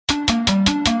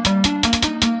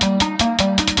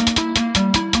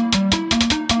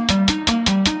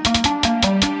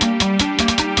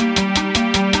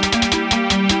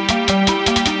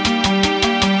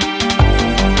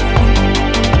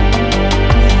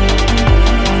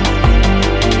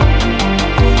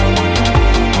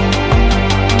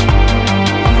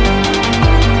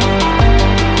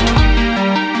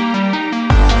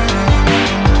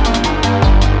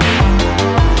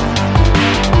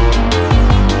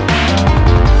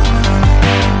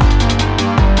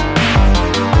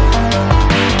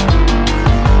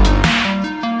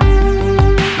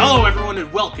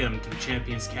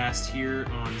here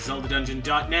on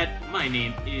ZeldaDungeon.net. My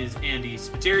name is Andy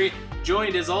Spiteri,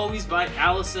 joined as always by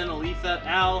Allison Aletha.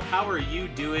 Al, how are you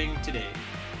doing today?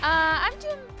 I'm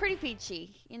doing pretty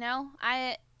peachy, you know?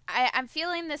 I'm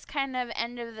feeling this kind of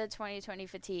end of the 2020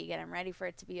 fatigue, and I'm ready for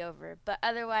it to be over. But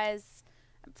otherwise,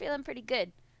 I'm feeling pretty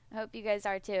good. I hope you guys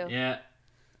are too. Yeah,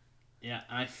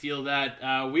 I feel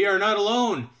that. We are not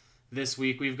alone this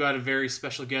week. We've got a very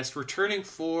special guest returning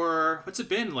for, what's it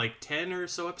been, like 10 or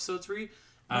so episodes, Ree?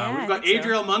 We've got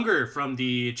Adriel Munger from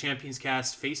the Champions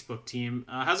Cast Facebook team.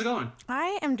 How's it going?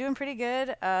 I am doing pretty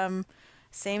good.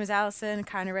 Same as Allison,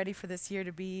 kind of ready for this year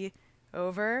to be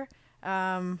over.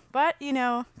 But, you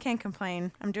know, can't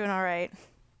complain. I'm doing all right.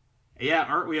 Yeah,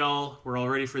 aren't we all? We're all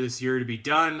ready for this year to be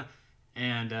done.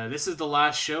 And this is the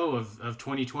last show of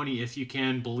 2020, if you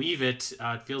can believe it.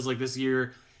 It feels like this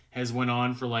year has went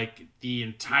on for like the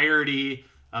entirety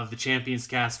of the Champions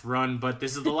Cast run. But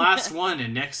this is the last one,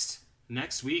 and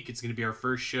next week it's going to be our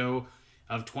first show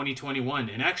of 2021.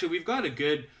 And actually, we've got a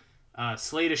good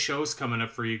slate of shows coming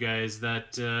up for you guys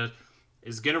that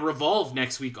is going to revolve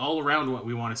next week all around what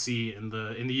we want to see in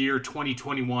the year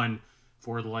 2021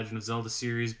 for the Legend of Zelda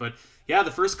series. But yeah,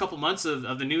 the first couple months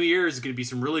of the new year is going to be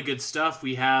some really good stuff.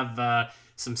 We have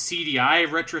some CDI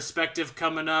retrospective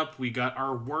coming up. We got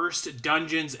our worst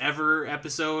dungeons ever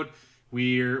episode.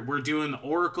 We're doing the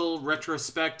Oracle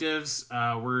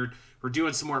retrospectives. We're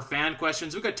doing some more fan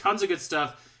questions. We've got tons of good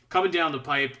stuff coming down the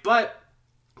pipe, but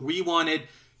we wanted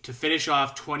to finish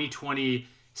off 2020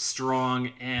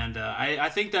 strong, and I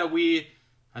think that we're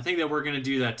going to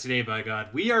do that today, by God.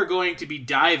 We are going to be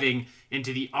diving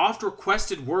into the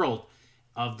oft-requested world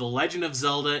of The Legend of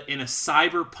Zelda in a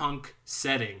cyberpunk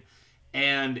setting.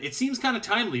 And it seems kind of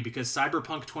timely because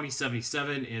Cyberpunk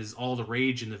 2077 is all the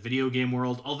rage in the video game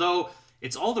world, although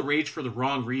it's all the rage for the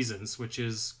wrong reasons, which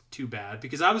is too bad,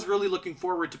 because I was really looking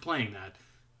forward to playing that.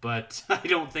 But I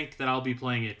don't think that I'll be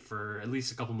playing it for at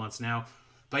least a couple months now.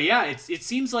 But yeah, it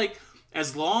seems like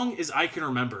as long as I can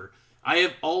remember, I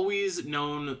have always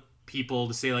known people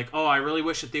to say like, oh, I really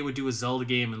wish that they would do a Zelda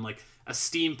game in like a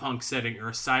steampunk setting or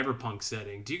a cyberpunk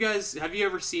setting. Have you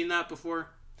ever seen that before?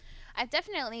 I've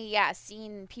definitely,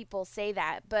 seen people say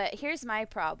that, but here's my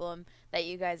problem that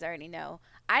you guys already know.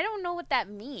 I don't know what that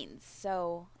means,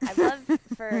 so I'd love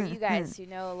for you guys who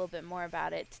know a little bit more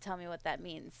about it to tell me what that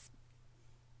means.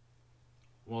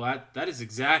 Well, that is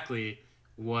exactly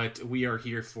what we are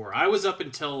here for. I was up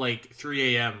until like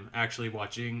 3 a.m. actually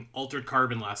watching Altered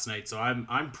Carbon last night, so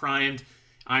I'm primed,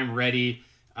 I'm ready.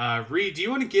 Reed,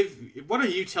 why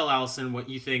don't you tell Allison what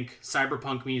you think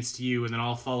Cyberpunk means to you, and then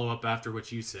I'll follow up after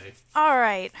what you say. All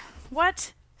right.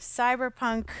 What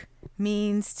Cyberpunk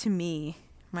means to me,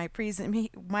 my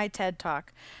TED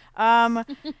Talk.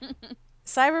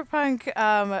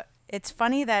 Cyberpunk, it's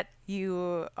funny that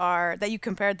you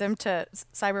compared them to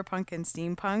Cyberpunk and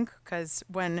Steampunk, because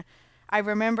when I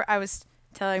remember I was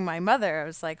telling my mother, I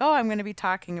was like, oh, I'm going to be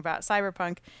talking about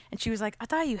Cyberpunk, and she was like, I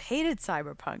thought you hated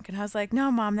Cyberpunk. And I was like,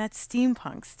 no, Mom, that's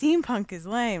Steampunk. Steampunk is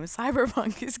lame.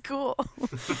 Cyberpunk is cool.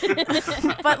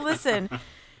 But listen,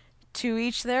 to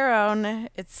each their own.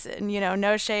 It's,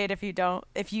 no shade if you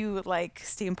like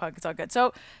Steampunk, it's all good.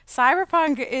 So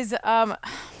Cyberpunk is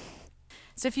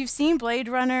so if you've seen Blade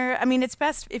Runner, I mean, it's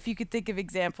best if you could think of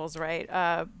examples, right?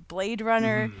 Blade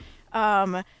Runner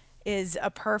is a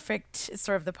perfect, it's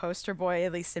sort of the poster boy,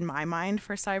 at least in my mind,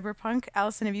 for Cyberpunk.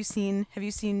 Allison, have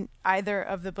you seen either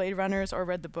of the Blade Runners or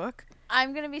read the book?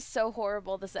 I'm going to be so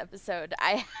horrible this episode.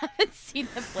 I haven't seen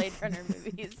the Blade Runner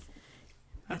movies.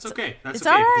 That's okay. It's okay.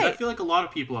 All right. Because I feel like a lot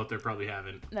of people out there probably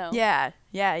haven't. No. Yeah.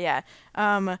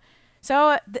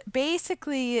 So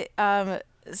basically,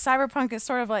 Cyberpunk is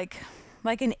sort of like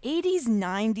an 80s,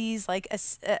 90s, like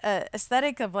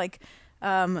aesthetic of like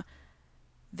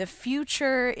the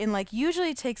future in like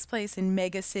usually takes place in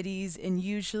mega cities, and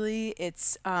usually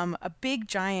it's a big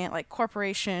giant like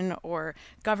corporation or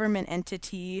government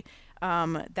entity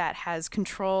that has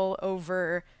control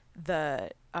over the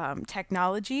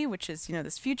technology, which is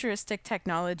this futuristic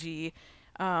technology,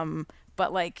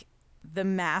 but like the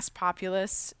mass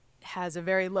populace has a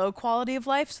very low quality of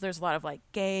life, so there's a lot of like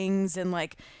gangs and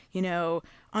like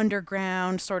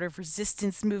underground sort of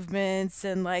resistance movements,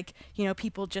 and like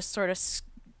people just sort of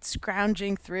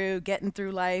scrounging through, getting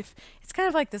through life. It's kind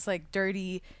of like this like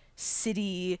dirty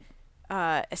city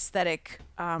aesthetic,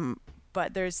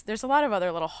 but there's a lot of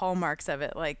other little hallmarks of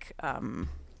it, like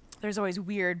there's always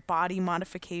weird body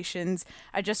modifications.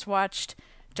 I just watched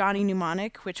Johnny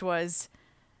Mnemonic, which was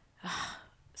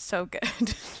so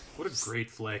good. What a great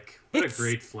flick. What a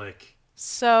great flick.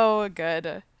 So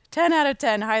good. 10 out of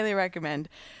 10, highly recommend.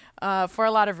 for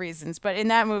a lot of reasons. But in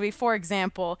that movie, for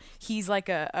example, he's like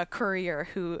a courier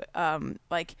who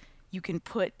like you can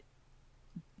put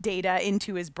data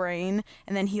into his brain,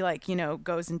 and then he like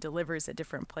goes and delivers at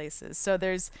different places. So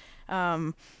there's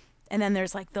and then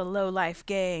there's like the low life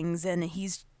gangs, and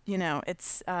he's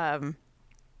it's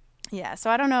yeah. So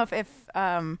I don't know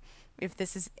if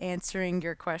this is answering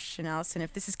your question, Allison,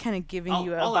 if this is kind of giving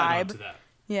you a I'll vibe. add on to that.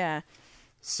 Yeah.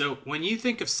 So when you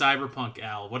think of Cyberpunk,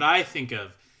 Al, what I think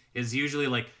of is usually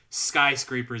like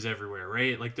skyscrapers everywhere,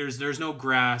 right? Like there's no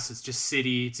grass, it's just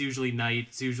city. It's usually night,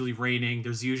 it's usually raining.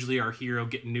 There's usually our hero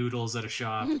getting noodles at a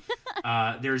shop.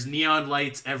 There's neon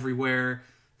lights everywhere.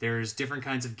 There's different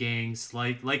kinds of gangs.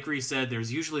 Like Ree said,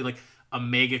 there's usually like a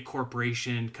mega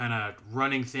corporation kind of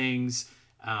running things.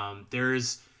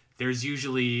 There's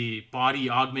usually body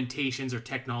augmentations or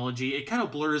technology. It kind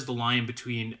of blurs the line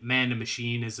between man and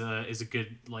machine is a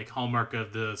good like hallmark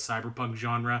of the cyberpunk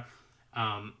genre.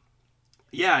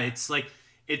 Yeah,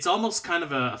 it's almost kind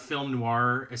of a film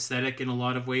noir aesthetic in a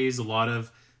lot of ways. A lot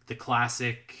of the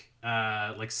classic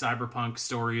like cyberpunk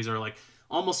stories are like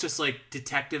almost just like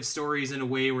detective stories in a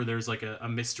way, where there's like a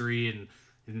mystery and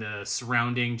the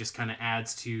surrounding just kind of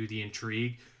adds to the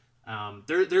intrigue.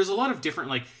 There's a lot of different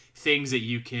like things that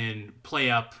you can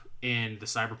play up in the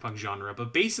cyberpunk genre,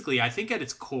 but basically I think at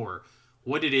its core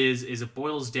what it is it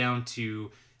boils down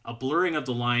to a blurring of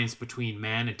the lines between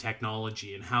man and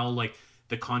technology, and how like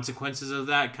the consequences of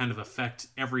that kind of affect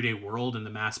everyday world and the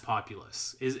mass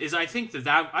populace is I think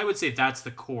that I would say that's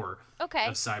the core of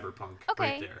cyberpunk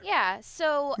right there. Yeah,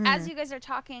 so as you guys are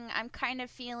talking, I'm kind of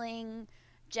feeling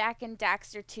Jack and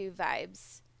Daxter 2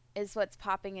 vibes is what's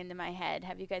popping into my head.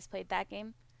 Have you guys played that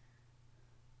game?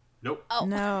 Nope. Oh.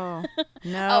 No. Oh,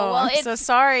 well, I'm so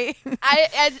sorry.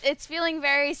 It's feeling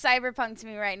very cyberpunk to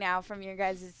me right now from your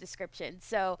guys' description.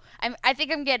 So I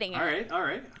think I'm getting it. All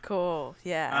right. Cool.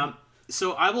 Yeah.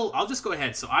 So I'll just go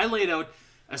ahead. So I laid out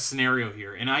a scenario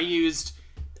here, and I used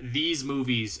these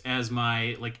movies as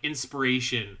my like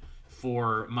inspiration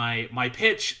for my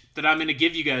pitch that I'm going to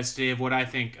give you guys today of what I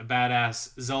think a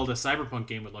badass Zelda cyberpunk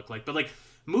game would look like. But like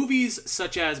movies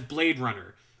such as Blade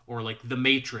Runner, or like The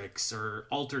Matrix, or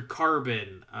Altered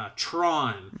Carbon,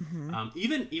 Tron,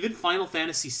 even Final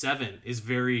Fantasy VII is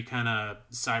very kind of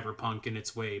cyberpunk in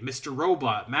its way. Mr.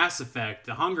 Robot, Mass Effect,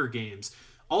 The Hunger Games,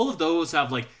 all of those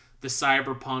have like the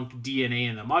cyberpunk DNA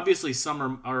in them. Obviously,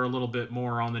 some are a little bit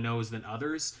more on the nose than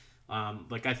others.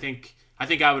 Like I think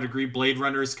I would agree Blade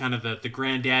Runner is kind of the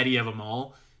granddaddy of them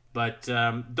all. But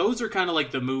those are kind of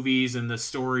like the movies and the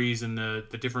stories and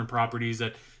the different properties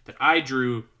that I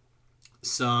drew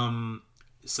some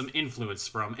influence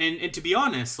from. And to be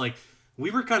honest, like we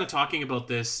were kind of talking about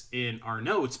this in our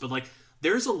notes, but like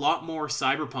there's a lot more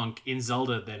cyberpunk in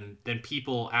Zelda than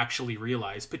people actually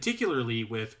realize, particularly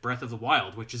with Breath of the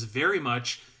Wild, which is very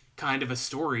much kind of a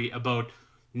story about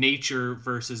nature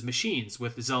versus machines,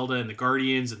 with Zelda and the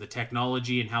Guardians and the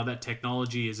technology and how that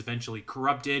technology is eventually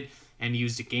corrupted and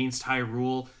used against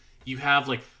Hyrule. You have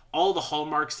like all the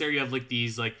hallmarks there. You have like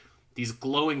these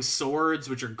glowing swords,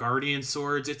 which are Guardian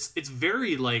swords. It's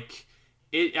very like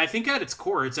I think at its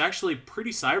core, it's actually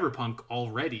pretty cyberpunk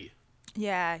already.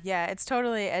 Yeah, it's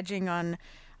totally edging on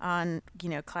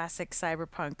classic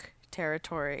cyberpunk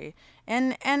territory.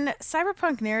 And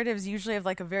cyberpunk narratives usually have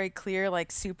like a very clear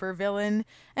like super villain.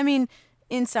 I mean,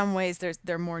 in some ways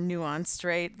they're more nuanced,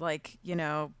 right? Like,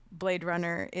 Blade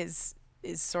Runner is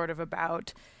sort of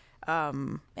about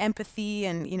empathy,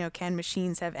 and can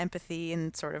machines have empathy,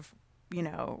 and sort of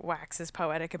waxes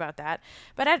poetic about that.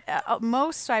 But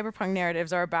most cyberpunk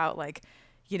narratives are about like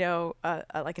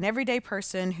like an everyday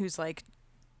person who's like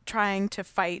trying to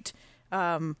fight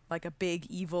like a big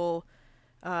evil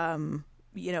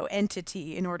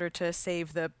entity in order to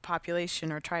save the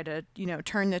population, or try to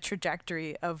turn the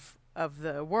trajectory of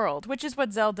the world, which is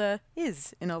what Zelda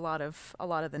is in a lot of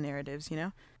the narratives.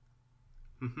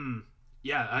 Mm-hmm.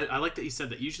 Yeah, I like that you said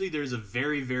that. Usually there's a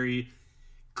very, very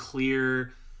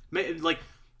clear, like,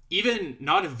 even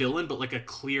not a villain, but like a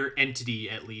clear entity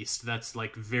at least that's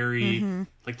like very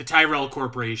like the Tyrell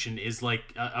Corporation is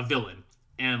like a villain,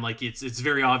 and like it's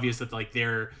very obvious that like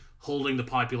they're holding the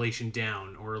population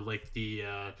down, or like the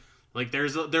like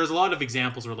there's a lot of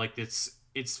examples where like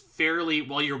it's fairly,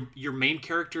 while your main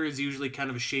character is usually kind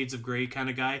of a shades of gray kind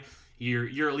of guy,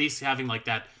 you're at least having like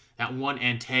that one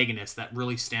antagonist that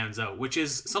really stands out, which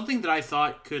is something that I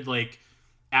thought could like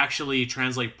actually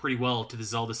translate pretty well to the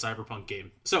Zelda Cyberpunk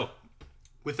game. So,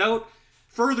 without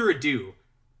further ado,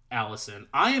 Allison,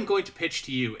 I am going to pitch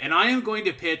to you, and I am going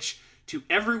to pitch to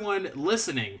everyone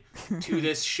listening to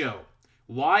this show,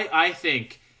 why I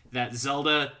think that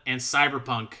Zelda and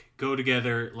Cyberpunk go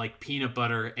together like peanut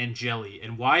butter and jelly,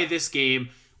 and why this game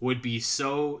would be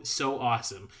so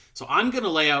awesome. So I'm going to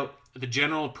lay out the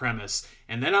general premise,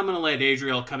 and then I'm going to let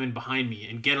Adriel come in behind me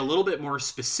and get a little bit more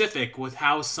specific with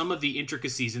how some of the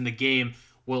intricacies in the game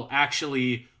will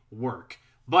actually work.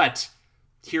 But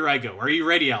here I go. Are you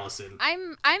ready, Allison?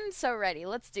 I'm so ready.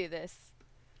 Let's do this.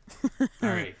 All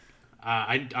right.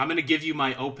 I'm going to give you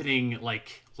my opening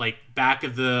like back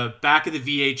of the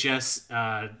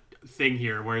VHS thing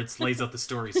here where it lays out the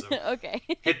story. So okay.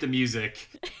 Hit the music.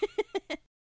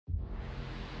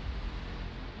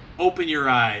 Open your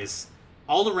eyes.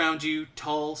 All around you,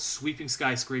 tall, sweeping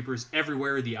skyscrapers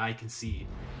everywhere the eye can see.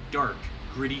 Dark,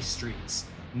 gritty streets.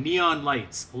 Neon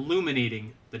lights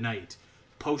illuminating the night.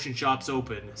 Potion shops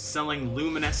open, selling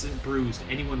luminescent brews to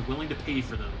anyone willing to pay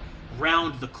for them.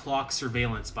 Round-the-clock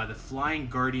surveillance by the flying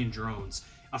Guardian drones.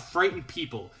 A frightened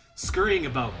people scurrying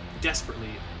about, desperately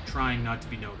trying not to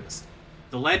be noticed.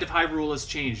 The land of Hyrule has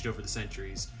changed over the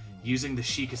centuries. Using the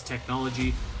Sheikah's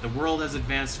technology, the world has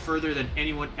advanced further than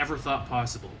anyone ever thought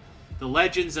possible. The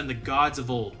legends and the gods of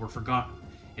old were forgotten,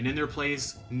 and in their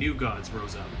place, new gods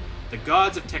rose up. The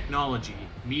gods of technology,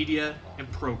 media,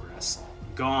 and progress.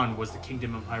 Gone was the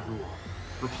kingdom of Hyrule.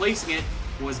 Replacing it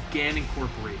was GAN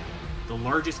Incorporated, the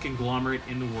largest conglomerate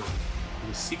in the world, who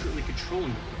was secretly controlling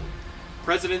the world.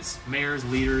 Presidents, mayors,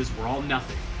 leaders were all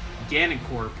nothing. GAN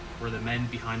Incorp were the men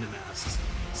behind the masks.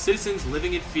 Citizens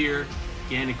living in fear,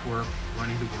 GAN Incorp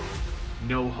running the world.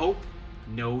 No hope,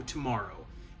 no tomorrow.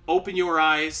 Open your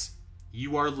eyes,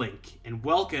 you are Link, and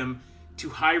welcome to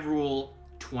Hyrule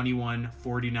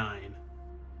 2149.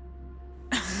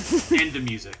 End the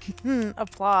music.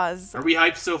 Applause. Are we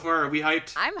hyped so far? Are we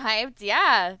hyped? I'm hyped.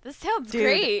 Yeah, this sounds Dude.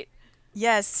 great.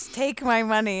 Yes, take my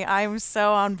money. I'm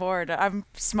so on board. I'm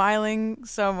smiling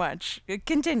so much.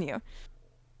 Continue.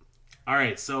 All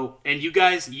right, so, and you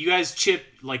guys chip,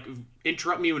 like,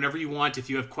 interrupt me whenever you want if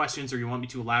you have questions or you want me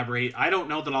to elaborate. I don't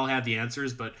know that I'll have the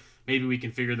answers, but maybe we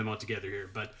can figure them out together here.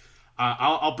 But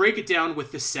I'll break it down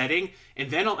with the setting,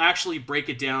 and then I'll actually break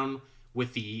it down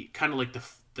with the kind of like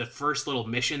the first little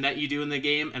mission that you do in the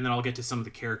game, and then I'll get to some of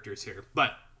the characters here.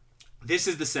 But this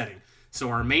is the setting. So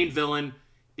our main villain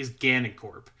is GAN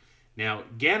Incorp. Now,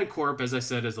 GAN Incorp, as I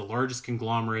said, is the largest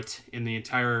conglomerate in the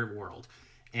entire world.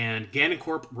 And GAN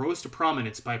Incorp rose to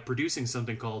prominence by producing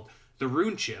something called the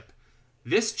Rune Chip.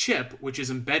 This chip, which is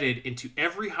embedded into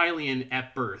every Hylian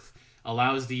at birth,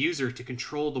 allows the user to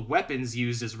control the weapons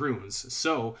used as runes.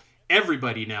 So,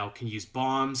 everybody now can use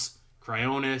bombs,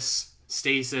 cryonis,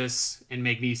 stasis, and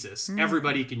magnesis.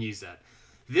 Everybody can use that.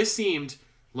 This seemed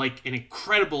like an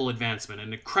incredible advancement,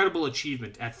 an incredible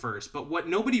achievement at first, but what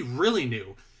nobody really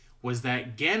knew was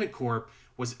that GAN Incorp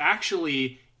was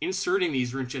actually inserting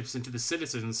these rune chips into the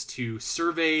citizens to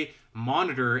survey,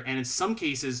 monitor, and in some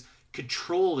cases,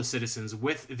 control the citizens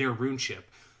with their rune chip.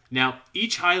 Now,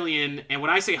 each Hylian, and when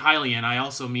I say Hylian, I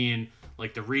also mean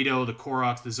like the Rito, the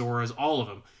Koroks, the Zoras, all of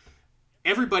them.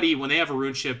 Everybody, when they have a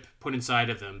rune chip put inside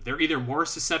of them, they're either more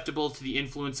susceptible to the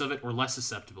influence of it or less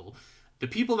susceptible. The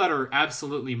people that are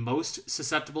absolutely most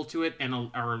susceptible to it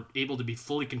and are able to be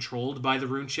fully controlled by the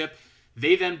rune chip,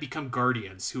 they then become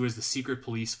Guardians, who is the secret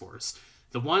police force.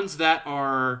 The ones that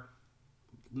are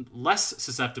less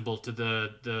susceptible to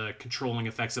the controlling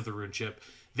effects of the rune chip,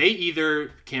 they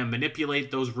either can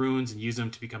manipulate those runes and use them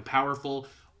to become powerful,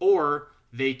 or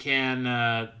they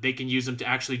can use them to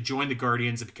actually join the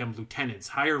Guardians and become lieutenants,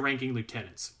 higher ranking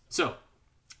lieutenants. So,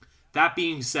 that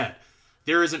being said,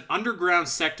 there is an underground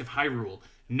sect of Hyrule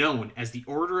known as the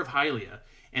Order of Hylia,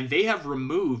 and they have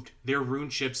removed their rune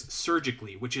chips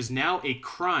surgically, which is now a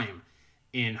crime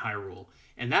in Hyrule.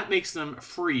 And that makes them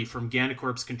free from GAN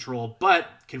Incorp's control, but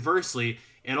conversely,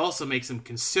 it also makes them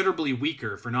considerably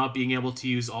weaker for not being able to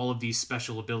use all of these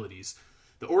special abilities.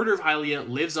 The Order of Hylia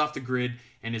lives off the grid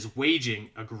and is waging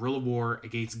a guerrilla war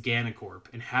against GAN Incorp,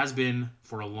 and has been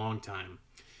for a long time.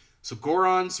 So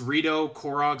Gorons, Rito,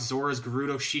 Koroks, Zoras,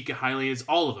 Gerudo, Sheikah, Hylians,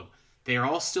 all of them, they are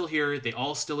all still here, they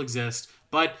all still exist,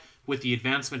 but with the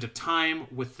advancement of time,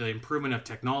 with the improvement of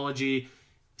technology,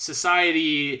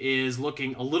 society is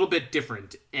looking a little bit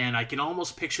different, and I can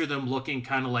almost picture them looking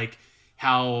kind of like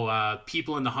how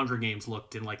people in the Hunger Games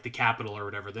looked in like the Capitol or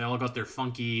whatever. They all got their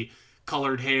funky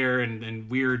colored hair and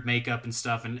weird makeup and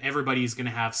stuff, and everybody's going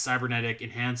to have cybernetic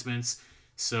enhancements.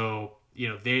 So, you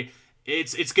know,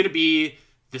 it's going to be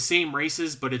the same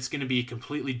races, but it's going to be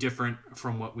completely different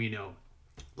from what we know.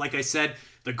 Like I said,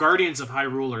 the Guardians of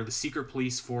Hyrule are the secret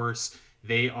police force.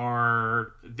 They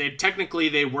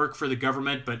technically work for the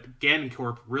government, but GAN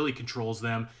Corp really controls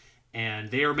them, and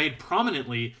they are made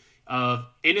prominently of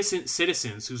innocent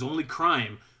citizens whose only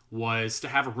crime was to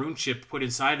have a rune chip put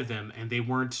inside of them, and they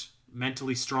weren't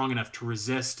mentally strong enough to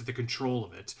resist the control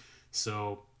of it.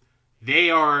 So they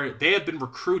have been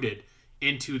recruited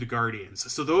into the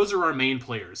Guardians. So those are our main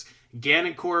players: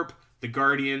 Ganoncorp, the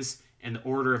Guardians, and the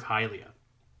Order of Hylia.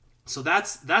 So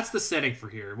that's the setting for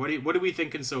here. What are we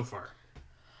thinking so far?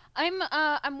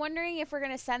 I'm wondering if we're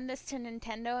gonna send this to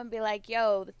Nintendo and be like,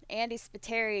 "Yo, Andy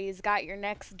Spiteri's got your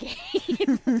next game."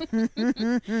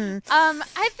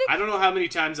 I don't know how many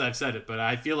times I've said it, but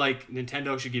I feel like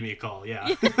Nintendo should give me a call. Yeah.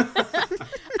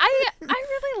 I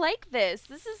really like this.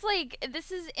 This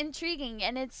is intriguing,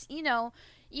 and it's,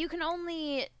 you can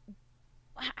only.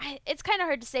 It's kind of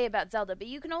hard to say about Zelda, but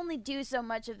you can only do so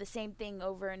much of the same thing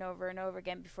over and over and over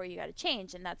again before you got to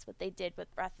change, and that's what they did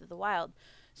with Breath of the Wild.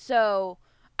 So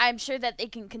I'm sure that they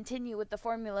can continue with the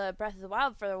formula of Breath of the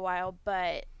Wild for a while,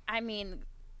 but I mean,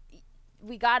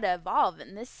 we gotta evolve,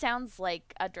 and this sounds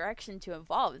like a direction to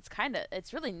evolve.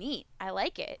 It's really neat. I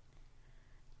like it.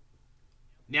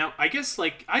 Now, I guess,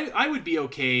 like, I would be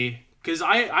okay, because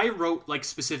I wrote, like,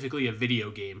 specifically a video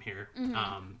game here,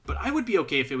 but I would be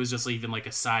okay if it was just even, like,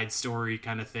 a side story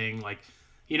kind of thing, like,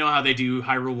 you know how they do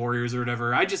Hyrule Warriors or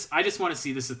whatever. I just want to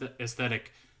see this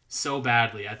aesthetic so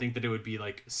badly. I think that it would be,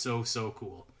 like, so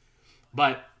cool.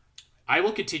 But I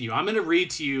will continue. I'm going to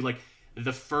read to you, like,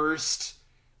 the first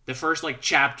like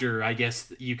chapter, I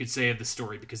guess you could say, of the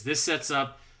story, because this sets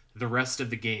up the rest of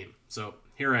the game. So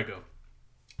here I go.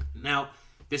 Now,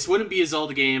 this wouldn't be a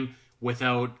Zelda game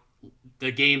without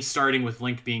the game starting with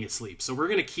Link being asleep. So we're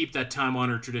going to keep that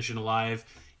time-honored tradition alive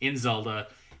in Zelda,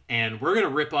 and we're going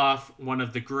to rip off one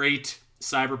of the great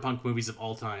cyberpunk movies of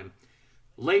all time.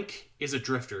 Link is a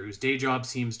drifter whose day job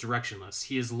seems directionless.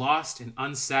 He is lost and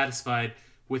unsatisfied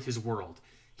with his world.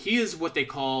 He is what they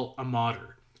call a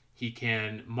modder. He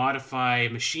can modify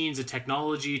machines and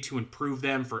technology to improve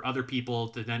them for other people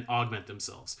to then augment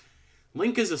themselves.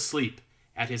 Link is asleep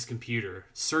at his computer,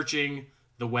 searching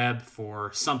the web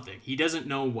for something. He doesn't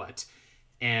know what.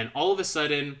 And all of a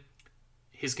sudden,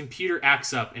 his computer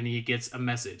acts up and he gets a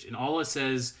message. And all it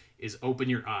says is, "Open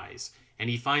your eyes." And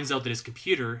he finds out that his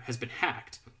computer has been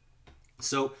hacked.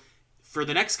 So for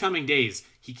the next coming days,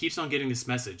 he keeps on getting this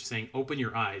message saying, "Open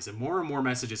your eyes." And more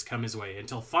messages come his way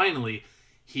until finally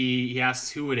he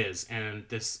asks who it is. And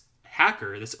this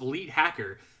hacker, this elite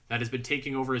hacker that has been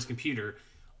taking over his computer,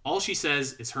 all she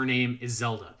says is her name is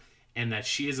Zelda, and that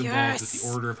she is involved with the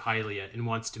Order of Hylia and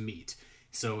wants to meet.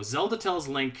 So Zelda tells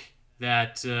Link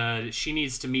that she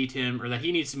needs to meet him, or that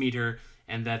he needs to meet her,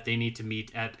 and that they need to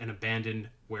meet at an abandoned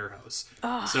warehouse.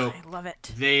 Oh, so I love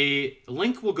it.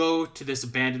 Link will go to this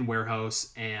abandoned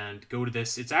warehouse and go to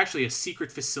this. It's actually a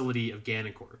secret facility of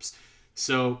Ganoncorp's.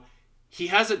 So he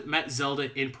hasn't met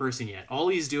Zelda in person yet. All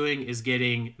he's doing is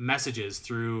getting messages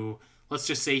through, let's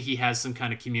just say he has some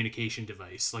kind of communication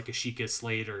device, like a Sheikah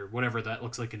Slate or whatever that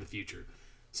looks like in the future.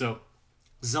 So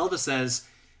Zelda says,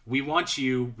 "We want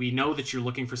you. We know that you're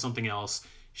looking for something else."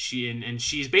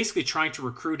 She's basically trying to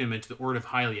recruit him into the Order of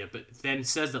Hylia, but then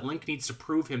says that Link needs to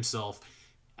prove himself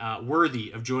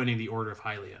worthy of joining the Order of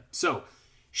Hylia. So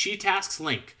she tasks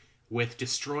Link with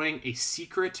destroying a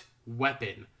secret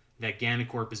weapon that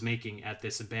Ganoncorp is making at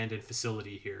this abandoned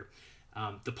facility here.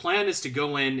 The plan is to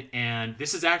go in, and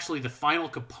this is actually the final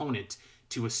component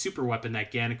to a super weapon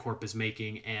that Ganoncorp is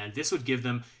making, and this would give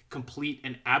them complete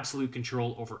and absolute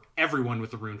control over everyone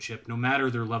with the rune chip, no matter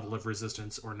their level of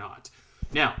resistance or not.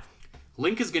 Now,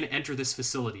 Link is going to enter this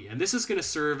facility, and this is going to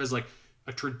serve as like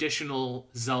a traditional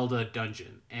Zelda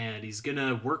dungeon, and he's going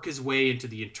to work his way into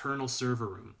the internal server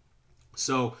room.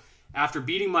 So, after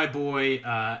beating my boy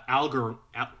how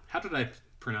did I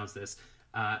pronounce this?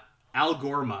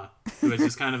 Algorma, who is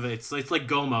just kind of it's like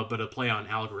Goma, but a play on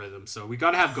algorithm. So we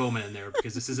got to have Goma in there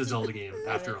because this is a Zelda game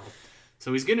after all.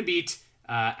 So he's going to beat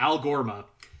Algorma,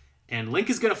 and Link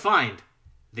is going to find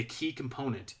the key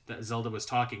component that Zelda was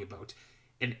talking about.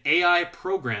 An AI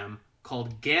program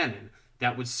called Ganon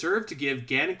that would serve to give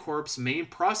Ganoncorp's main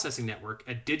processing network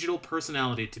a digital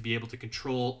personality to be able to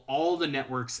control all the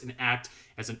networks and act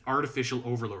as an artificial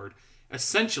overlord,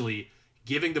 essentially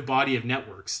giving the body of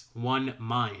networks one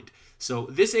mind. So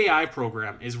this AI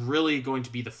program is really going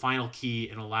to be the final key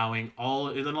in allowing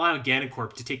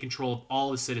Ganoncorp to take control of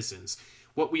all the citizens.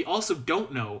 What we also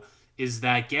don't know is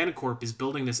that Ganoncorp is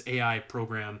building this AI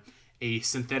program a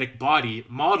synthetic body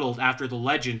modeled after the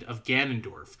legend of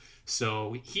Ganondorf.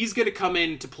 So he's going to come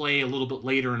into play a little bit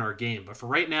later in our game. But for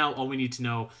right now, all we need to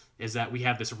know is that we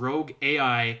have this rogue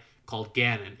AI called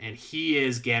Ganon, and he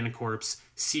is Ganoncorp's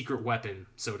secret weapon,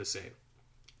 so to say.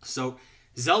 So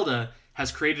Zelda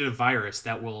has created a virus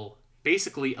that will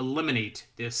basically eliminate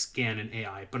this Ganon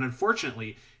AI. But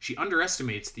unfortunately, she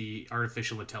underestimates the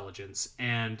artificial intelligence,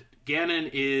 and Ganon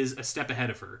is a step ahead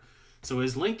of her. So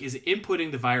as Link is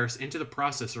inputting the virus into the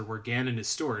processor where Ganon is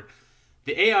stored,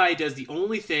 the AI does the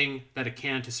only thing that it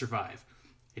can to survive.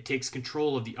 It takes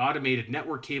control of the automated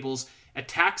network cables,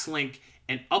 attacks Link,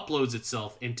 and uploads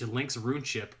itself into Link's rune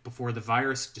chip before the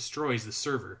virus destroys the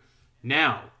server.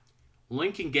 Now,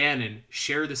 Link and Ganon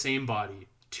share the same body.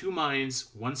 Two minds,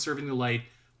 one serving the light,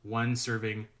 one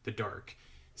serving the dark.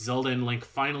 Zelda and Link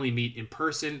finally meet in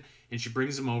person, and she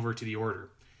brings him over to the Order.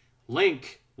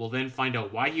 Link will then find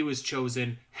out why he was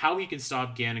chosen, how he can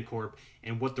stop Ganoncorp,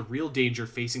 and what the real danger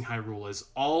facing Hyrule is,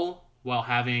 all while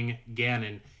having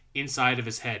Ganon inside of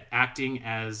his head, acting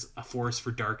as a force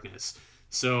for darkness.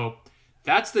 So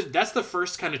that's the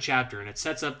first kind of chapter, and it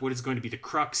sets up what is going to be the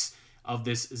crux of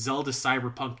this Zelda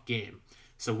Cyberpunk game.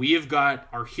 So we have got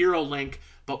our hero Link,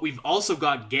 but we've also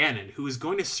got Ganon, who is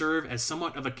going to serve as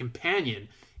somewhat of a companion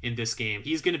in this game.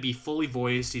 He's going to be fully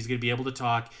voiced, he's going to be able to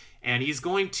talk, and he's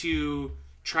going to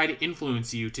try to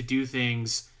influence you to do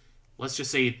things, let's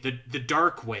just say, the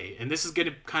dark way. And this is going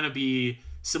to kind of be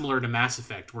similar to Mass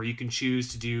Effect, where you can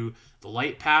choose to do the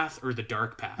light path or the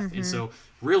dark path. Mm-hmm. And so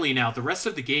really now the rest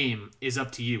of the game is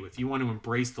up to you if you want to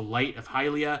embrace the light of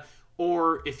Hylia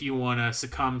or if you want to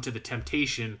succumb to the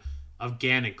temptation of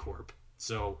Ganoncorp.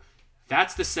 So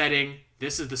that's the setting.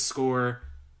 This is the score.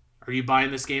 Are you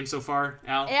buying this game so far,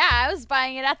 Al? Yeah, I was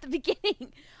buying it at the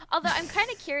beginning. Although I'm kind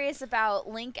of curious about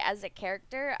Link as a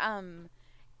character.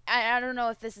 I don't know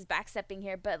if this is backstepping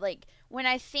here, but like when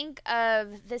I think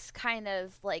of this kind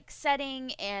of like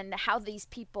setting and how these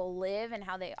people live and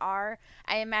how they are,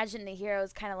 I imagine the hero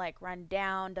is kind of like run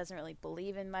down, doesn't really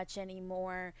believe in much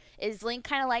anymore. Is Link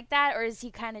kind of like that, or is he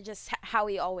kind of just how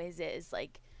he always is,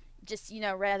 like just, you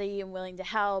know, ready and willing to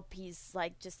help? He's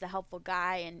like just a helpful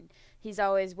guy, and he's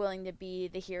always willing to be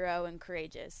the hero and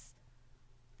courageous.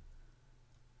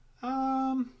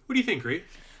 What do you think, Ree?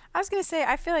 I was gonna say,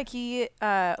 I feel like he,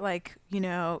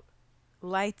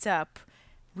 lights up.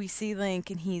 We see Link,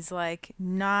 and he's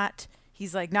not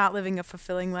living a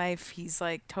fulfilling life. He's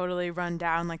like totally run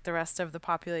down, like the rest of the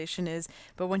population is.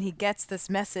 But when he gets this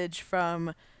message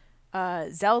from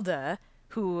Zelda,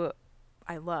 who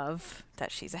I love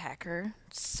that she's a hacker,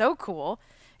 so cool.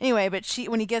 Anyway, but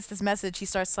when he gets this message, he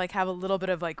starts to like have a little bit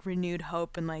of like renewed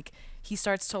hope, and like he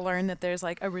starts to learn that there's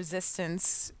like a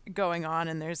resistance going on,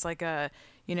 and there's like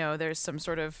there's some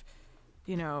sort of,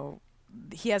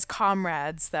 he has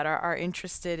comrades that are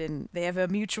interested in, they have a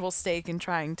mutual stake in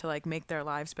trying to like make their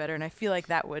lives better. And I feel like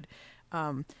that would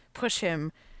push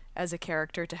him as a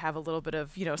character to have a little bit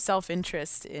of,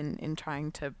 self-interest in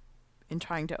trying to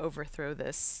overthrow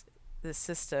this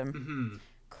system. Mm-hmm.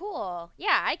 Cool.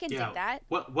 Yeah, I can dig that.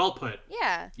 Well put.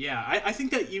 Yeah. Yeah, I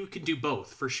think that you can do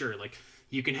both for sure. Like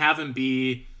you can have him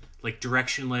be like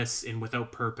directionless and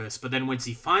without purpose, but then once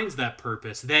he finds that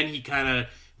purpose, then he kind of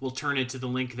will turn into the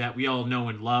Link that we all know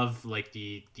and love, like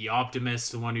the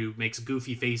optimist, the one who makes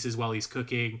goofy faces while he's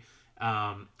cooking.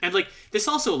 And like this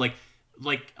also like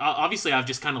obviously I've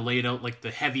just kind of laid out like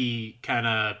the heavy kind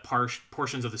of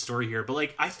portions of the story here, but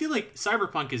like I feel like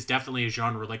Cyberpunk is definitely a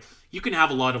genre like you can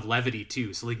have a lot of levity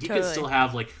too. So like you can still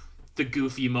have like the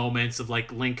goofy moments of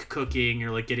like Link cooking or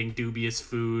like getting dubious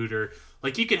food, or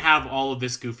like you can have all of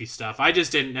this goofy stuff. I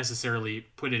just didn't necessarily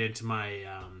put it into my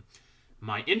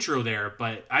my intro there,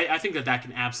 but I think that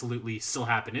can absolutely still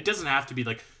happen. It doesn't have to be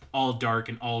like all dark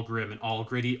and all grim and all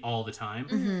gritty all the time.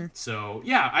 Mm-hmm. So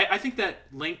yeah, I think that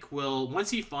Link will, once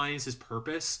he finds his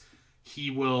purpose,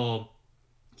 he will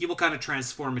kind of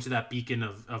transform into that beacon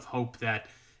of hope that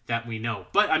we know.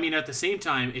 But I mean, at the same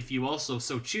time, if you also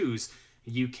so choose,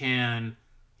 you can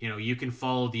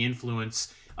follow the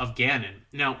influence of Ganon.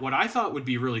 Now, what I thought would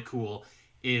be really cool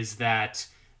is that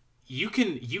you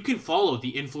can follow the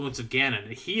influence of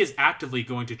Ganon. He is actively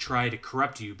going to try to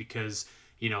corrupt you because,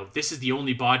 this is the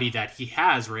only body that he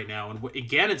has right now. And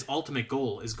Ganon's ultimate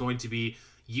goal is going to be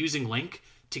using Link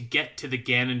to get to the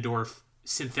Ganondorf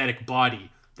synthetic body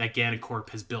that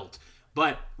Ganoncorp has built.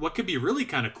 But what could be really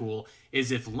kind of cool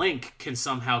is if Link can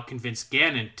somehow convince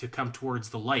Ganon to come towards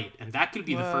the light. And that could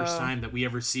be the first time that we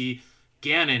ever see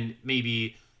Ganon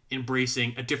maybe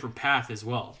embracing a different path as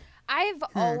well. I've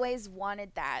always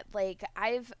wanted that. Like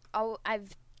I've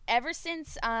ever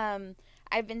since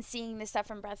I've been seeing this stuff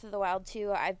from Breath of the Wild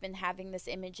 2, I've been having this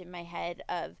image in my head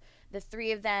of the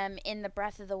three of them in the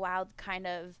Breath of the Wild kind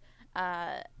of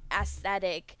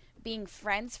aesthetic, being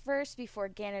friends first before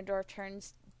Ganondorf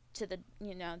turns to the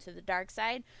to the dark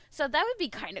side. So that would be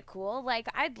kind of cool. Like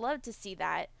I'd love to see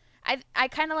that. I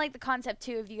kind of like the concept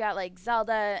too. If you got like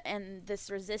Zelda and this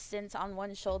resistance on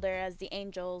one shoulder as the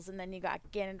angels, and then you got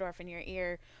Ganondorf in your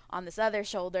ear on this other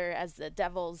shoulder as the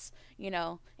devils,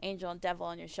 angel and devil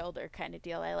on your shoulder kind of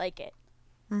deal. I like it.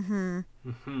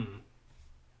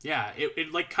 Yeah,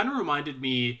 it like kind of reminded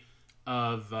me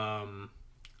of I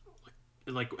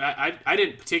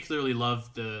didn't particularly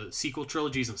love the sequel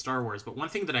trilogies in Star Wars, but one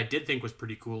thing that I did think was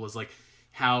pretty cool is like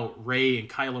how Rey and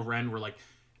Kylo Ren were like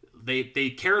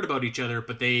they cared about each other,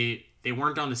 but they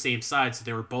weren't on the same side, so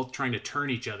they were both trying to turn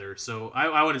each other. So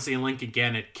I wouldn't say Link and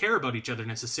Ganon care about each other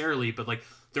necessarily, but like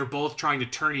they're both trying to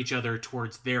turn each other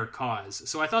towards their cause.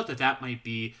 So I thought that might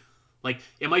be like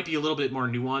it might be a little bit more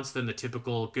nuanced than the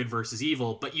typical good versus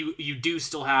evil, but you do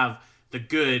still have the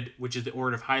good, which is the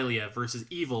Order of Hylia, versus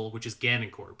evil, which is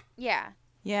Ganoncorp. Yeah.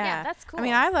 Yeah. Yeah, that's cool. I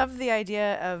mean, I love the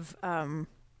idea of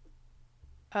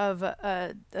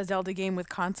a Zelda game with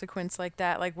consequence like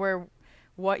that, like where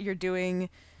what you're doing,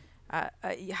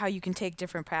 how you can take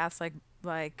different paths. I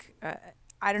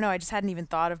don't know. I just hadn't even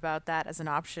thought about that as an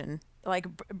option. Like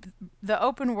the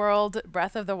open world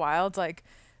Breath of the Wild, like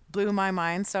blew my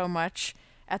mind so much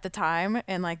at the time,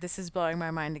 and like this is blowing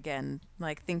my mind again.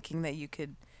 Like thinking that you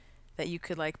could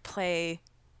like play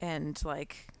and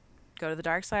like go to the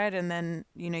dark side, and then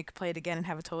you could play it again and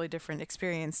have a totally different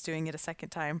experience doing it a second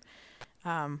time.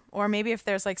 Or maybe if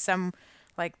there's like some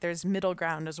like there's middle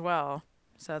ground as well,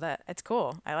 so that it's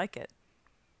cool. I like it.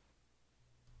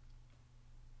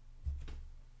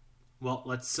 Well,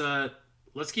 let's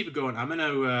keep it going. I'm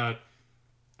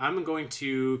going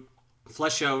to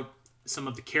flesh out some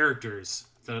of the characters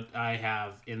that I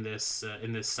have in this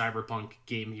Cyberpunk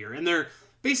game here, and they're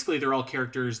all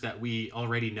characters that we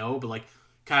already know, but like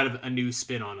kind of a new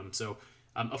spin on them. So,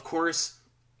 of course,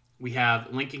 we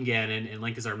have Link and Ganon, and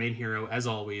Link is our main hero as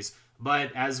always.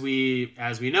 But as we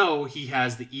know, he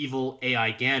has the evil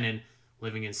AI Ganon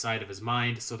living inside of his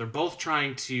mind. So they're both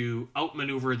trying to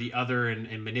outmaneuver the other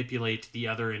and manipulate the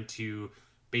other into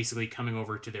basically coming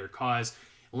over to their cause.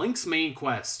 Link's main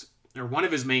quest, or one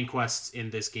of his main quests in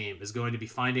this game, is going to be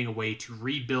finding a way to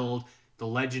rebuild the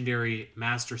legendary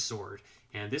Master Sword.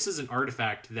 And this is an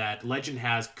artifact that Legend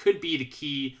has could be the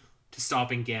key to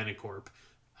stopping Ganoncorp.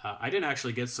 I didn't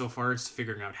actually get so far as to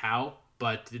figuring out how,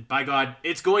 but by God,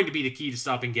 it's going to be the key to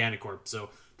stopping Ganoncorp. So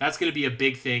that's going to be a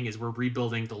big thing, is we're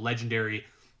rebuilding the legendary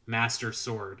Master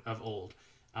Sword of old.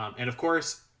 And of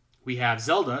course, we have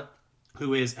Zelda,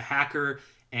 who is a hacker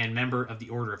and member of the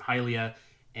Order of Hylia.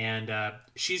 And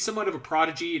she's somewhat of a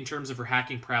prodigy in terms of her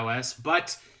hacking prowess,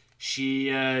 but she's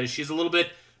a little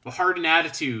bit of a hardened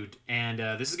attitude. And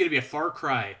this is going to be a far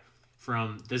cry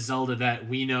from the Zelda that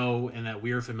we know and that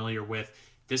we're familiar with.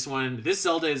 This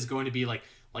Zelda is going to be like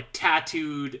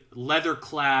tattooed,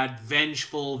 leather-clad,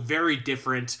 vengeful, very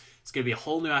different. It's going to be a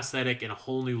whole new aesthetic and a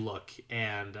whole new look.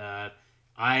 And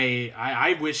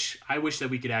I wish that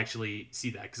we could actually see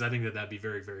that, because I think that that'd be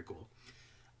very, very cool.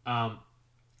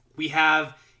 We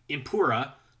have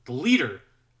Impura, the leader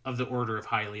of the Order of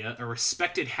Hylia, a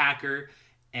respected hacker,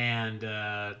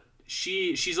 and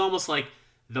she's almost like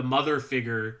the mother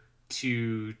figure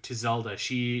to Zelda.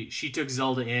 She took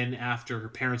Zelda in after her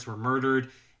parents were murdered,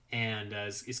 and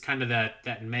is kind of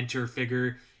that mentor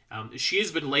figure. She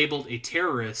has been labeled a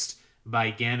terrorist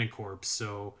by Ganoncorp,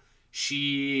 so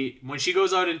when she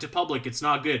goes out into public, it's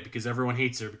not good, because everyone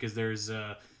hates her, because there's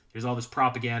all this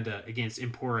propaganda against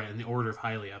Impura and the Order of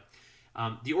Hylia.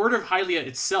 The Order of Hylia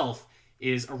itself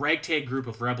is a ragtag group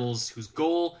of rebels whose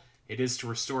goal it is to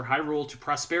restore Hyrule to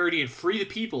prosperity and free the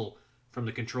people from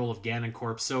the control of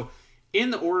Ganoncorp. So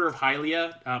in the Order of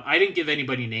Hylia, I didn't give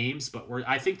anybody names, but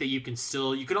I think that you can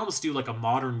almost do like a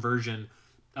modern version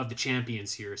of the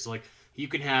champions here. So like you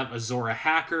can have a Zora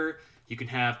hacker, you can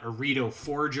have a Rito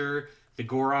forger, the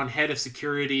Goron head of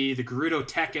security, the Gerudo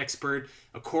tech expert,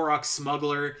 a Korok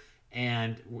smuggler,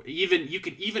 and you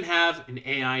can even have an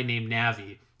AI named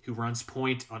Navi who runs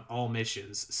point on all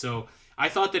missions. So I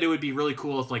thought that it would be really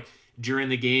cool if like during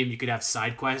the game you could have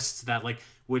side quests that like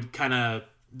would kind of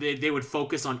they would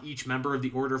focus on each member of the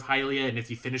Order of Hylia, and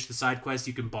if you finish the side quest,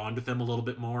 you can bond with them a little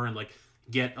bit more and like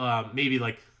get maybe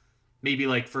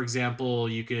like for example,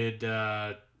 you could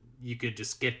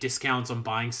just get discounts on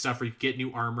buying stuff, or you get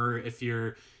new armor if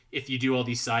you do all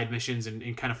these side missions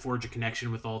and kind of forge a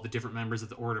connection with all the different members of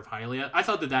the Order of Hylia. I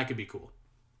thought that could be cool.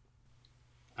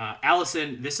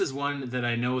 Allison, this is one that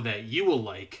I know that you will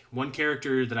like. One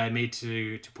character that I made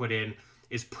to put in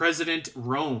is President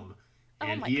Rome.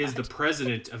 And he is the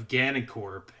president of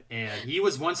Ganoncorp. And he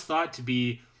was once thought to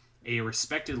be a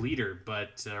respected leader,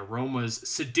 but Rome was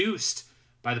seduced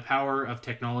by the power of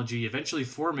technology, eventually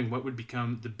forming what would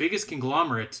become the biggest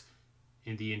conglomerate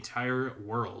in the entire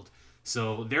world.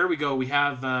 So there we go. We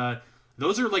have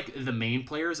those are like the main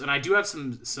players, and I do have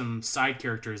some side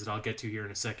characters that I'll get to here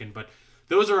in a second. But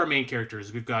those are our main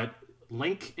characters. We've got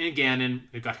Link and Ganon.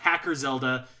 We've got Hacker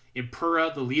Zelda,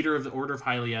 Impura, the leader of the Order of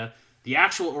Hylia, the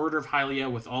actual Order of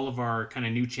Hylia with all of our kind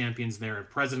of new champions there, and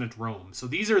President Rome. So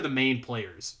these are the main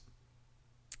players.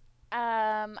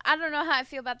 I don't know how I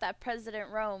feel about that President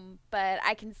Rome, but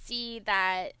I can see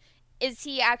that. Is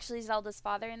he actually Zelda's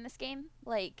father in this game?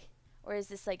 Like, or is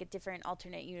this like a different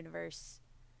alternate universe?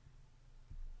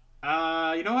 You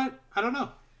know what? I don't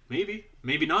know. Maybe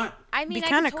not. I mean, I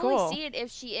can totally see it if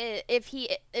she is,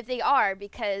 if they are,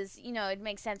 because it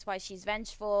makes sense why she's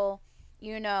vengeful,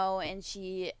 and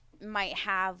she might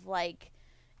have like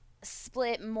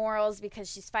split morals because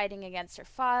she's fighting against her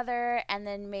father, and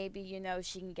then maybe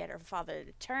she can get her father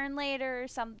to turn later or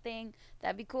something.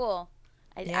 That'd be cool.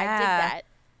 I dig that.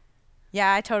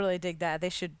 Yeah, I totally dig that. They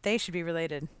should be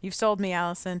related. You've sold me,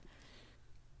 Allison.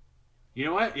 You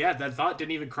know what? Yeah, that thought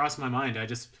didn't even cross my mind.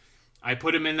 I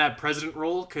put him in that president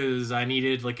role because I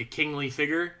needed like a kingly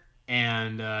figure,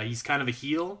 and he's kind of a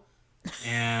heel,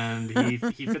 and he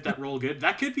fit that role good.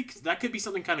 That could be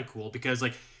something kind of cool because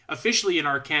like officially in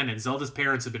our canon, Zelda's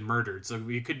parents have been murdered, so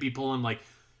we could be pulling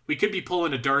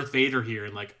a Darth Vader here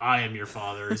and like I am your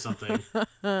father or something.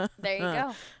 There you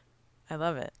go. I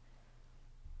love it.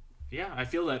 Yeah, I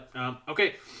feel that.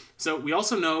 Okay, so we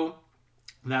also know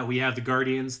that we have the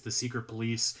Guardians, the secret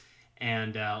police,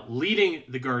 and leading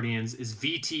the Guardians is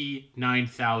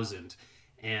VT-9000.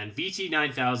 And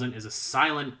VT-9000 is a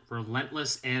silent,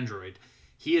 relentless android.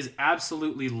 He is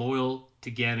absolutely loyal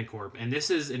to Ganoncorp, and this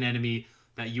is an enemy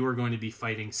that you are going to be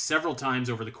fighting several times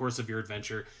over the course of your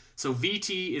adventure. So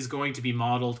VT is going to be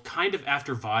modeled kind of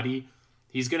after Vaati.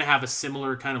 He's going to have a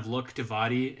similar kind of look to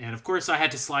Vaati. And of course, I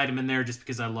had to slide him in there just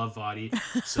because I love Vaati.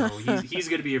 So he's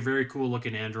going to be a very cool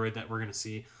looking android that we're going to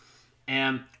see.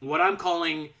 And what I'm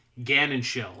calling Ganon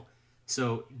Shell.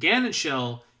 So Ganon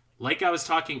Shell, like I was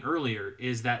talking earlier,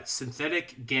 is that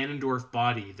synthetic Ganondorf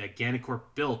body that Ganoncorp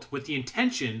built with the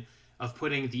intention of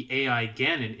putting the AI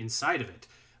Ganon inside of it.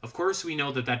 Of course, we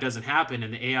know that that doesn't happen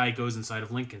and the AI goes inside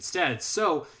of Link instead.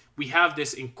 So we have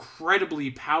this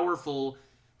incredibly powerful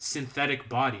synthetic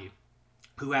body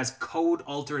who has code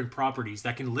altering properties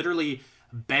that can literally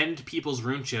bend people's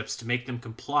rune chips to make them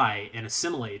comply and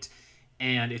assimilate,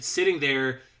 and it's sitting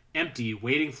there empty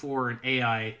waiting for an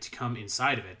AI to come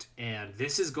inside of it. And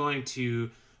this is going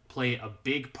to play a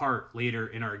big part later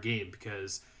in our game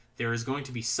because there is going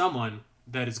to be someone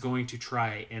that is going to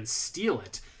try and steal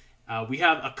it. We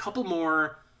have a couple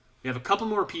more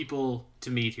people to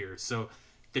meet here. So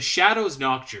the Shadows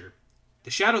Nocture. The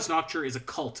Shadows Nocture is a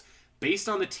cult based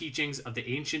on the teachings of the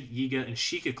ancient Yiga and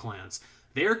Sheikah clans.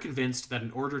 They are convinced that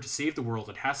in order to save the world,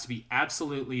 it has to be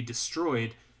absolutely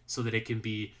destroyed so that it can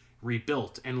be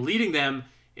rebuilt. And leading them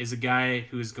is a guy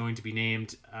who is going to be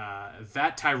named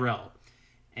Vat Tyrell.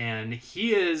 And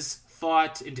he is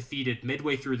fought and defeated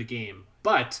midway through the game.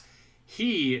 But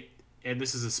he, and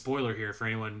this is a spoiler here for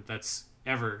anyone that's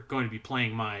ever going to be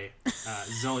playing my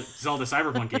Zelda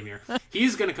Cyberpunk game here,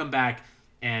 he's going to come back,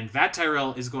 and Vat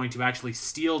Tyrell is going to actually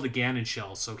steal the Ganon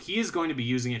Shell. So he is going to be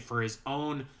using it for his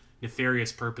own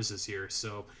nefarious purposes here.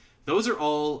 So those are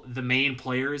all the main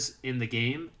players in the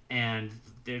game, and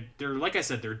they're like I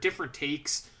said, they're different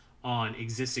takes on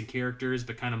existing characters,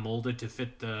 but kind of molded to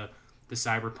fit the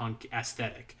Cyberpunk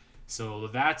aesthetic. So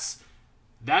that's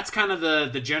kind of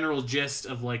the general gist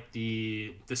of like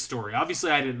the story.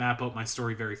 Obviously, I didn't map out my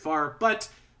story very far, but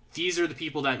these are the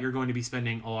people that you're going to be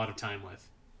spending a lot of time with.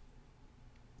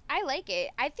 I like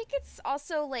it. I think it's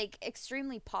also like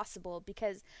extremely possible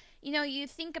because you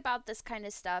think about this kind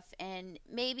of stuff and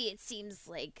maybe it seems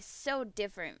like so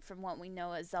different from what we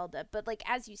know as Zelda, but like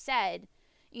as you said,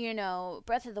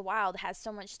 Breath of the Wild has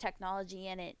so much technology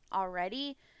in it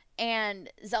already, and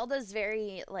Zelda's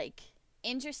very like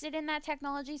interested in that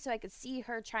technology, so I could see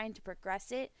her trying to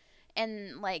progress it,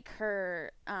 and like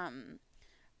her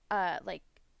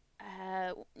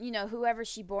whoever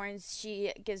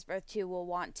she gives birth to will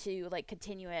want to like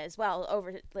continue it as well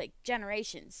over like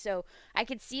generations. So I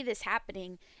could see this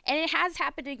happening, and it has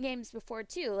happened in games before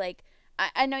too. Like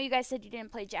I know you guys said you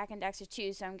didn't play Jak and Daxter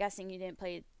 2, so I'm guessing you didn't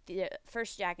play the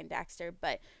first Jak and Daxter,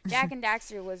 but Jak and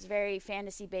Daxter was very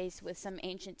fantasy based with some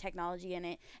ancient technology in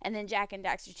it, and then Jak and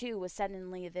Daxter 2 was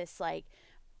suddenly this like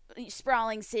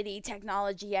sprawling city,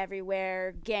 technology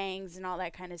everywhere, gangs and all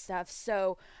that kind of stuff.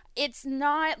 So it's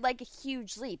not like a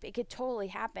huge leap. It could totally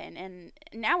happen, and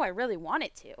now I really want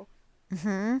it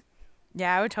to.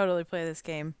 Yeah, I would totally play this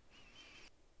game.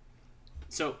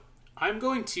 So I'm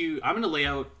going to lay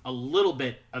out a little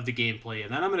bit of the gameplay,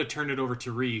 and then I'm going to turn it over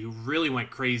to Ree, who really went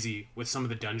crazy with some of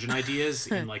the dungeon ideas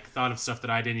and like thought of stuff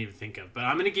that I didn't even think of. But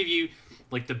I'm going to give you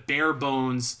like the bare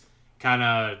bones kind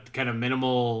of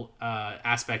minimal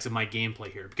aspects of my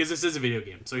gameplay here, because this is a video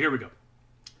game. So here we go.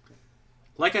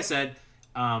 Like I said,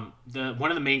 one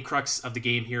of the main crux of the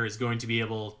game here is going to be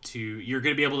you're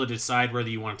going to be able to decide whether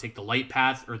you want to take the light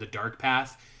path or the dark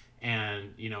path.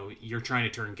 And, you know, you're trying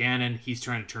to turn Ganon, he's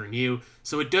trying to turn you.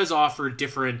 So it does offer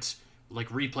different, like,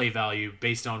 replay value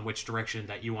based on which direction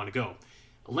that you want to go.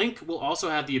 Link will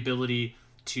also have the ability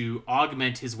to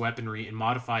augment his weaponry and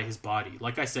modify his body.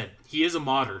 Like I said, he is a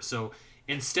modder, so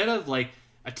instead of, like,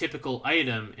 a typical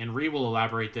item, and Ree will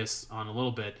elaborate this on a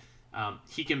little bit,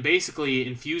 he can basically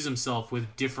infuse himself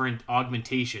with different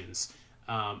augmentations.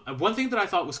 One thing that I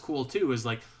thought was cool, too, is,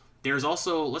 like, there's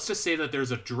also, let's just say that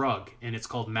there's a drug, and it's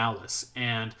called Malice,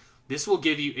 and this will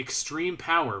give you extreme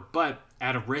power, but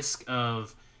at a risk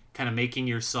of kind of making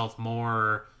yourself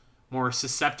more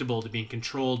susceptible to being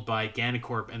controlled by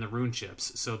Ganicorp and the rune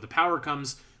chips. So the power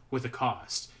comes with a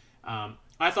cost.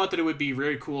 I thought that it would be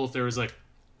very cool if there was like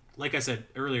I said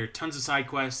earlier, tons of side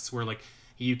quests where like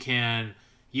you can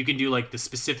do like the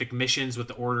specific missions with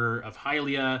the Order of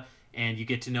Hylia, and you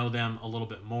get to know them a little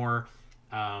bit more.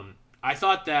 I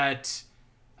thought that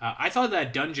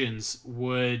dungeons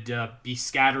would be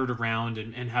scattered around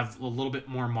and have a little bit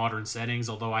more modern settings,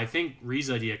 although I think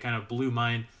Ree's idea kind of blew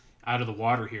mine out of the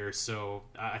water here, so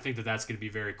I think that that's going to be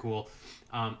very cool.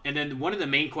 And then one of the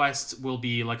main quests will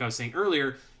be, like I was saying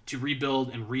earlier, to rebuild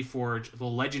and reforge the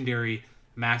legendary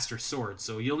Master Sword.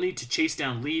 So you'll need to chase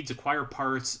down leads, acquire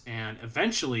parts, and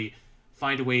eventually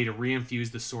find a way to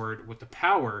reinfuse the sword with the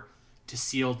power to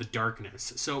seal the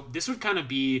darkness. So this would kind of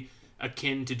be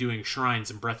akin to doing shrines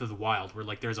in Breath of the Wild, where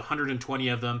like there's 120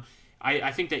 of them.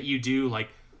 I think that you do like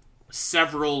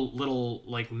several little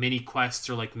like mini quests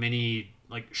or like mini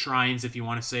like shrines, if you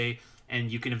want to say,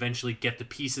 and you can eventually get the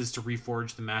pieces to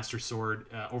reforge the Master Sword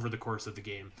over the course of the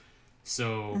game.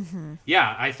 So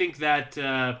yeah, I think that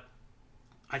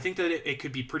it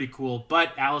could be pretty cool.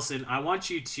 But Allison, I want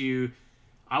you to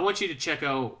check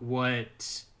out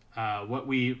what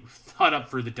we thought up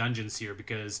for the dungeons here,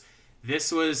 because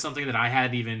this was something that I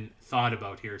hadn't even thought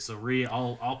about here. So Rhea,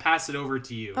 I'll pass it over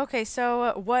to you. Okay,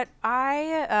 so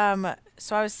I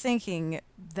was thinking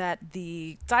that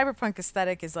the cyberpunk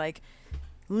aesthetic is like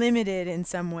limited in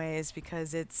some ways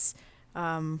because it's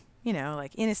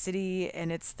like in a city,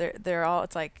 and it's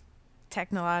like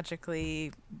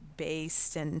technologically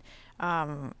based, and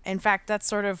in fact that's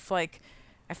sort of like,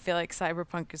 I feel like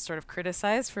cyberpunk is sort of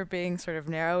criticized for being sort of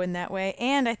narrow in that way,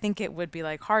 and I think it would be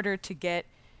like harder to get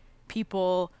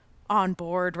people on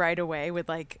board right away with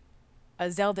like a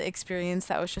Zelda experience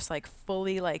that was just like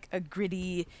fully like a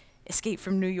gritty escape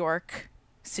from New York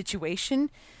situation.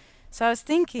 So I was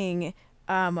thinking,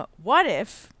 what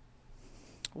if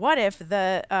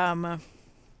the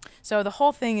so the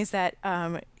whole thing is that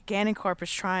Ganicorp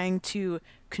is trying to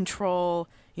control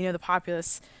the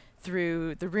populace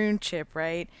through the rune chip,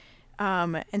 right?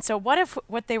 And so what if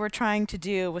what they were trying to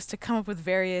do was to come up with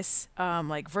various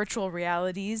like virtual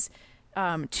realities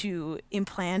to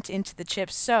implant into the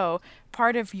chip. So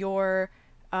part of your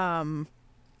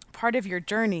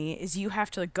journey is you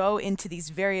have to go into these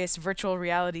various virtual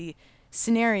reality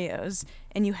scenarios,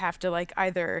 and you have to like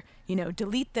either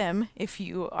delete them if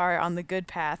you are on the good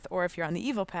path, or if you're on the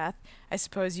evil path, I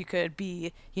suppose you could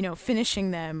be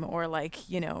finishing them, or like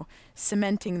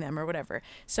cementing them or whatever.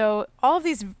 So all of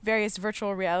these various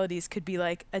virtual realities could be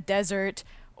like a desert,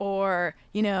 or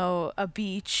a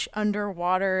beach,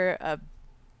 underwater, a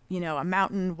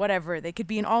mountain, whatever. They could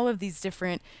be in all of these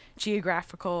different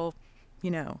geographical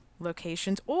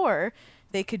locations, or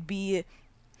they could be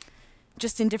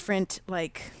just in different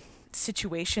like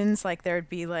situations. Like there would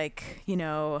be like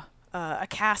a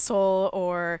castle,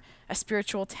 or a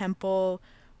spiritual temple,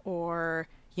 or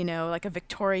like a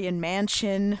Victorian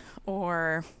mansion,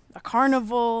 or a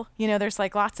carnival. There's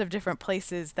like lots of different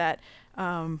places that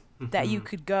that you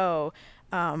could go,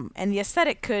 and the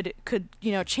aesthetic could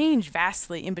change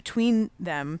vastly in between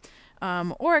them,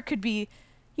 or it could be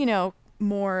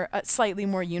more slightly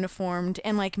more uniformed,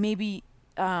 and like maybe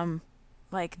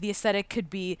like the aesthetic could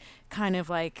be kind of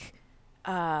like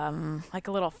a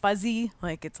little fuzzy.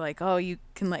 Like it's like, oh, you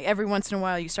can like every once in a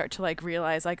while you start to like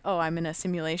realize like, oh, I'm in a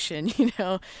simulation,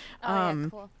 Oh, yeah,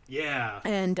 cool. Yeah.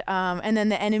 And then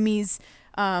the enemies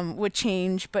would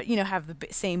change, but have the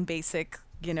same basic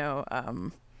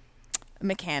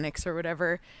mechanics or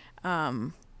whatever.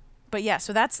 But yeah,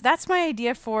 so that's my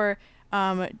idea for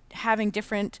having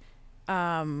different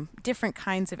different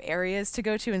kinds of areas to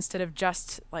go to instead of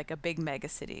just like a big mega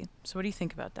city. So what do you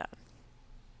think about that?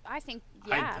 I think,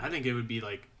 yeah. I think it would be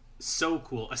like so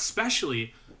cool,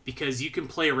 especially because you can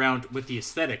play around with the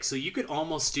aesthetic. So you could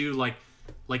almost do like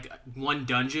one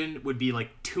dungeon would be like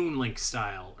Toon Link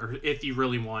style, or if you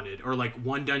really wanted, or like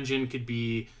one dungeon could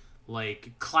be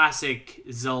like classic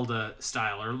Zelda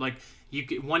style, or like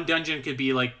one dungeon could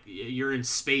be like you're in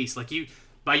space. Like you,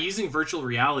 by using virtual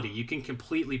reality, you can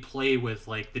completely play with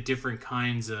like the different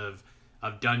kinds of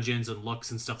dungeons and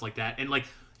looks and stuff like that, and like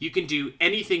you can do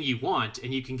anything you want,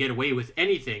 and you can get away with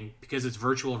anything because it's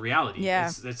virtual reality. Yeah,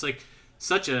 it's like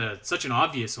such an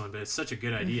obvious one, but it's such a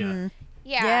good idea. Mm-hmm.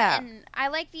 Yeah, and I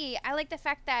like the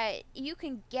fact that you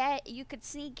could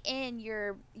sneak in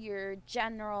your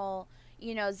general,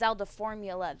 Zelda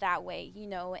formula that way,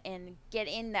 and get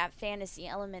in that fantasy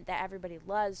element that everybody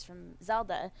loves from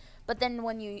Zelda. But then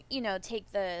when you,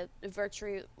 take the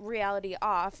virtual reality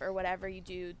off, or whatever you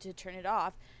do to turn it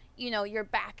off, you're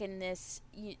back in this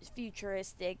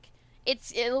futuristic.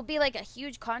 It'll be like a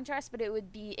huge contrast, but it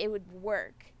would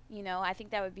work. I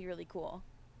think that would be really cool.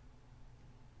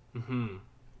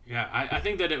 Yeah, I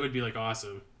think that it would be like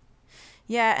awesome.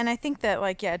 Yeah, and I think that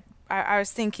like I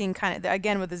was thinking kind of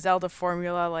again with the Zelda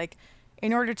formula, like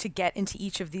in order to get into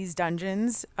each of these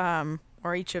dungeons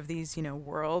or each of these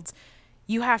worlds,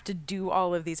 you have to do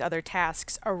all of these other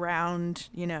tasks around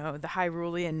the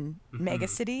Hyrulean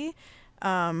megacity,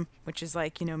 which is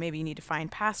like maybe you need to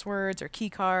find passwords or key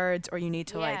cards, or you need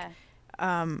to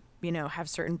have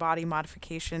certain body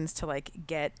modifications to like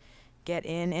get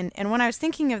in. And when I was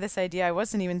thinking of this idea, I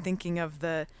wasn't even thinking of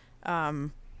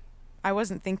I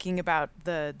wasn't thinking about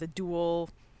the dual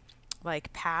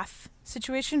like path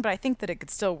situation, but I think that it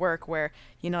could still work where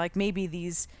like maybe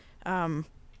these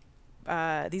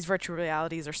virtual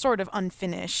realities are sort of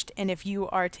unfinished, and if you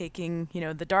are taking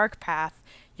the dark path,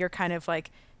 you're kind of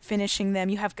like finishing them.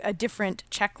 You have a different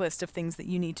checklist of things that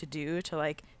you need to do to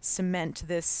like cement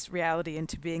this reality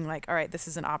into being like, all right, this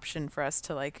is an option for us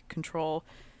to like control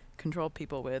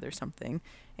people with or something.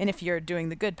 And if you're doing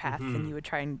the good path, then you would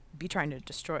trying to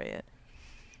destroy it.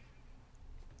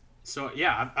 So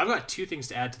yeah, I've got two things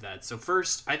to add to that. So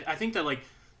first, I think that like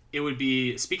it would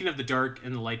be, speaking of the dark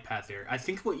and the light path there, I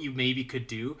think what you maybe could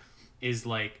do is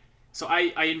like, so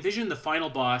I envision the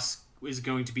final boss is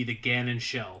going to be the Ganon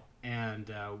shell,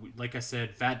 and like I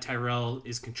said, Vat Tyrell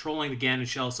is controlling the Ganon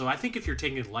shell. So I think if you're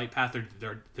taking the light path or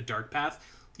the dark path,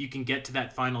 you can get to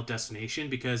that final destination,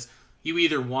 because you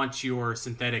either want your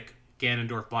synthetic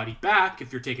Ganondorf body back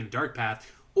if you're taking the dark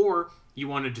path, or you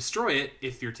want to destroy it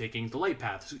if you're taking the light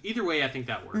path. So either way, I think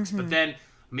that works. But then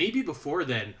maybe before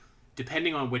then,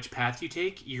 depending on which path you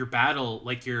take, your battle,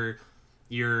 like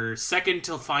your second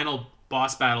to final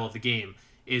boss battle of the game,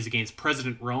 is against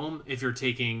President Rome if you're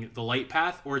taking the light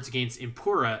path, or it's against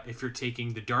Impura if you're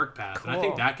taking the dark path. Cool. And I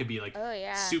think that could be like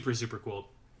super, super cool.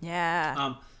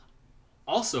 Yeah.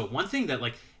 Also, one thing that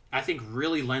like I think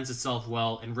really lends itself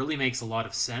well and really makes a lot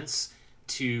of sense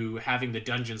to having the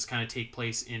dungeons kind of take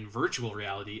place in virtual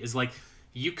reality is like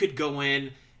you could go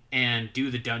in and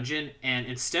do the dungeon, and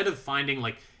instead of finding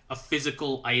like a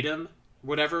physical item,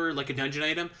 whatever, like a dungeon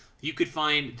item, you could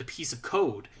find the piece of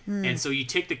code. And so you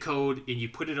take the code and you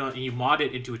put it on and you mod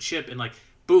it into a chip, and like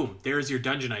boom, there's your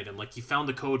dungeon item. Like you found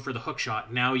the code for the hook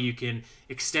shot. Now you can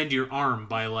extend your arm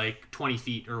by like 20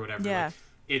 feet or whatever. Yeah.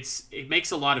 Like, it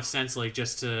makes a lot of sense, like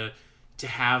just to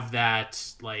have that,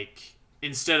 like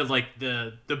instead of like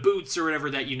the boots or whatever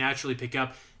that you naturally pick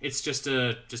up, it's just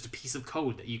a piece of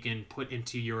code that you can put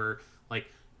into your like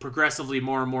progressively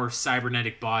more and more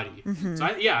cybernetic body. So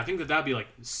I think that'd be like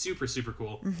super, super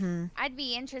cool. I'd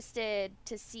be interested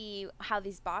to see how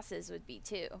these bosses would be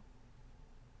too.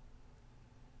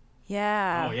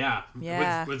 Yeah. Oh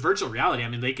yeah. With virtual reality, I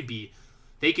mean they could be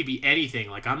anything.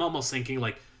 Like I'm almost thinking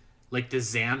like the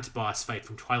Zant boss fight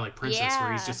from Twilight Princess,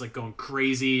 where he's just like going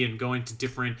crazy and going to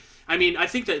different. I mean, I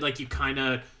think that like you kind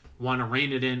of want to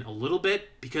rein it in a little bit,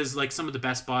 because like some of the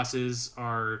best bosses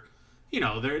are,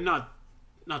 they're not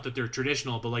that they're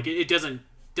traditional, but like it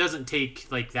doesn't take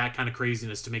like that kind of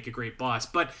craziness to make a great boss.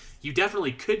 But you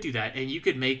definitely could do that, and you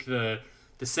could make the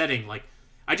setting like.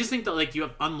 I just think that like you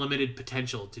have unlimited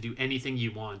potential to do anything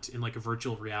you want in like a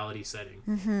virtual reality setting.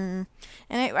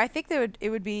 And I think that it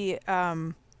would be.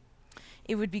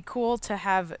 It would be cool to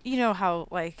have, how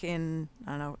like in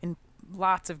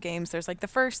lots of games there's like the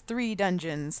first 3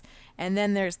 dungeons, and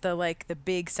then there's the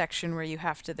big section where you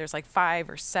have to, there's like 5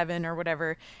 or 7 or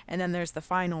whatever, and then there's the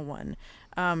final one.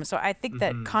 So I think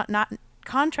that not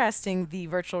contrasting the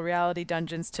virtual reality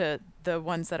dungeons to the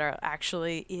ones that are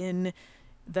actually in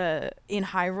the in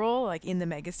Hyrule, like in the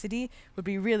megacity, would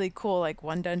be really cool. Like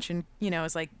one dungeon,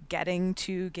 is like getting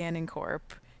to Ganoncorp,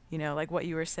 like what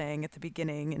you were saying at the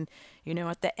beginning, and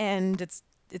at the end,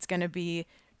 it's going to be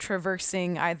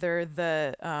traversing either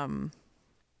the um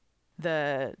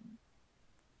the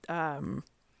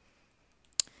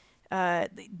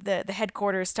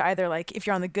headquarters to either, like, if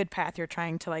you're on the good path, you're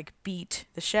trying to like beat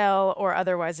the shell, or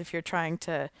otherwise if you're trying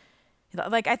to,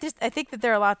 like, I think that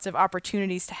there are lots of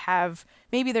opportunities to have,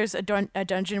 maybe there's a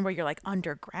dungeon where you're like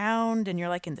underground and you're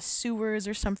like in the sewers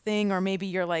or something, or maybe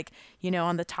you're like,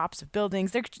 on the tops of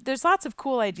buildings. There's lots of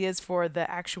cool ideas for the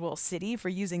actual city, for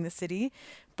using the city.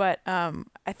 But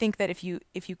I think that if you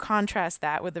contrast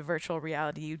that with the virtual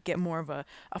reality, you'd get more of a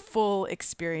full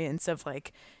experience of,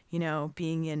 like,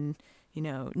 being in,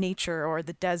 nature or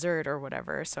the desert or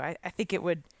whatever. So I think it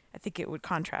would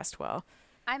contrast well.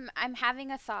 I'm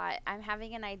having a thought. I'm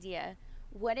having an idea.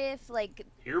 What if, like,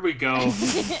 here we go.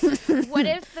 what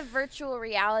if the virtual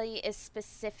reality is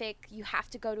specific? You have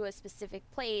to go to a specific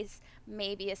place,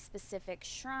 maybe a specific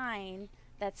shrine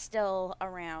that's still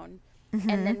around. Mm-hmm.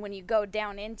 And then when you go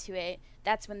down into it,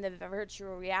 that's when the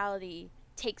virtual reality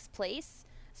takes place.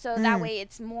 So that way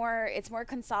it's more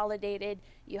consolidated.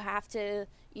 You have to,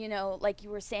 like you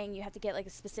were saying, you have to get like a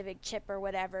specific chip or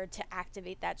whatever to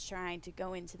activate that shrine to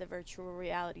go into the virtual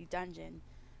reality dungeon.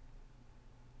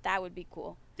 That would be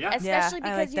cool. Yeah. Especially Yeah, I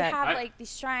because like you that. have like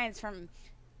these shrines from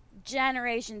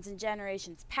generations and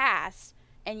generations past,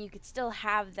 and you could still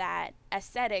have that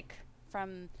aesthetic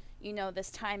from, this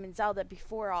time in Zelda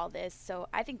before all this. So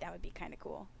I think that would be kind of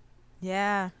cool.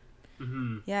 Yeah.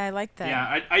 Mm-hmm. Yeah, I like that.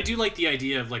 Yeah, I do like the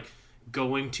idea of like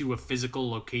going to a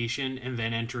physical location and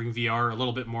then entering VR a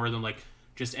little bit more than like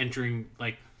just entering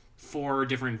like 4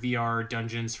 different VR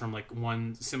dungeons from like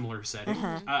one similar setting.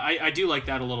 I do like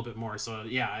that a little bit more. So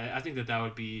yeah, I think that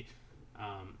would be,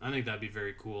 I think that'd be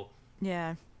very cool.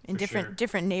 Yeah, in For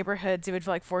different neighborhoods, it would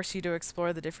like force you to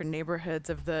explore the different neighborhoods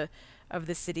of the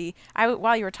city.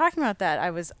 While you were talking about that, I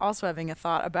was also having a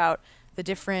thought about the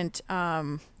different,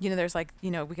 there's like, we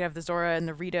could have the Zora and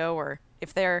the Rito, or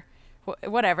if they're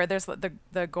whatever, there's the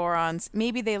Gorons.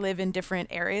 Maybe they live in different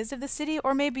areas of the city,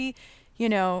 or maybe,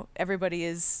 everybody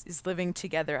is living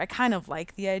together. I kind of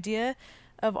like the idea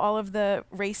of all of the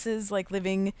races like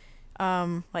living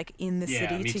like in the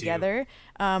city together.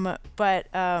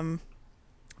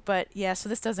 But yeah, so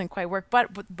this doesn't quite work.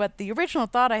 But the original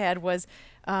thought I had was,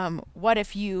 what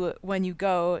if when you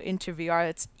go into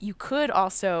VR, you could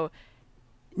also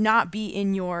not be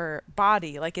in your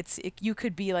body. Like you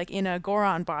could be like in a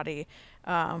Goron body,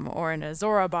 or in a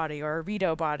Zora body or a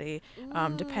Rito body,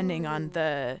 depending on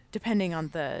the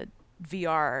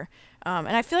VR.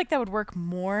 And I feel like that would work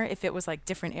more if it was like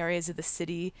different areas of the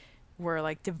city were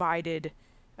like divided,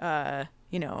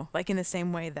 like in the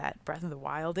same way that Breath of the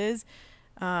Wild is.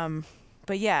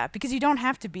 But yeah, because you don't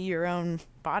have to be your own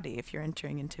body if you're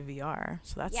entering into VR.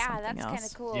 So that's something that's else. kind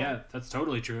of cool. Yeah, that's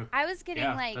totally true. I was getting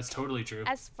that's totally true.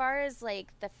 As far as like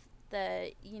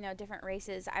the different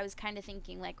races, I was kind of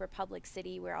thinking like Republic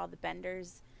City, where all the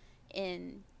benders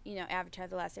in Avatar: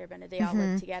 The Last Airbender, they all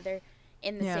live together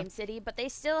in the same city, but they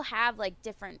still have like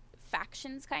different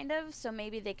factions, kind of. So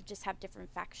maybe they could just have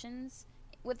different factions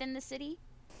within the city.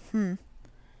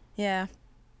 Yeah.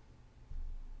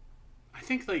 I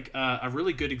think like a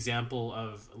really good example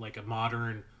of like a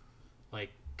modern, like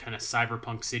kind of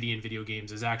cyberpunk city in video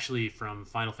games is actually from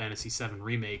Final Fantasy VII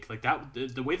Remake. Like that,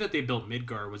 the way that they built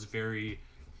Midgar was very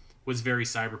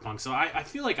cyberpunk. So I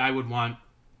feel like I would want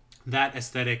that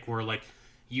aesthetic where like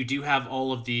you do have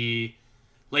all of the,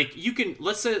 like you can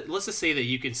let's just say that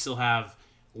you can still have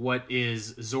what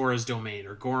is Zora's Domain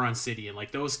or Goron City, and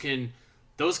like those can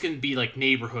be like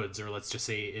neighborhoods, or let's just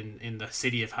say in the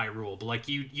city of Hyrule. But like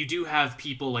you do have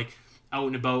people like out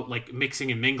and about, like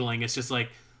mixing and mingling. It's just like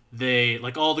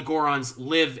all the Gorons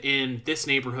live in this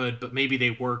neighborhood, but maybe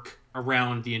they work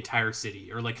around the entire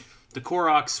city. Or like the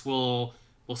Koroks will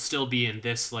still be in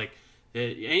this like,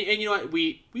 and you know what,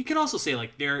 we can also say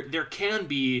like there can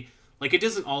be, like, it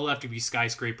doesn't all have to be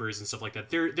skyscrapers and stuff like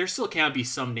that. There still can be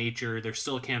some nature. There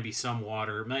still can be some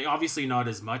water. Obviously not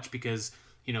as much because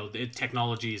the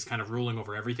technology is kind of ruling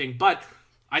over everything. But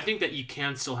I think that you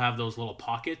can still have those little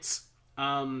pockets.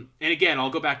 And again, I'll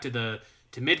go back to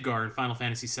Midgar in Final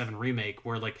Fantasy VII Remake,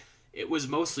 where like it was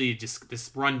mostly just this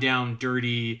rundown,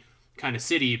 dirty kind of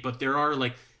city, but there are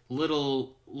like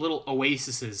little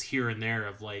oases here and there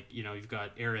of like, you've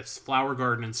got Aerith's flower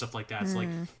garden and stuff like that. So like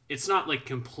it's not like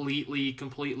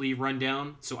completely run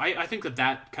down. So I think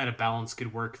that kind of balance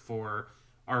could work for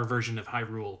our version of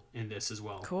Hyrule in this as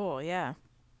well. Cool, yeah.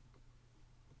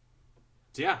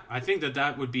 So yeah, I think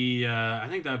that would be I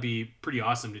think that would be pretty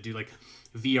awesome to do like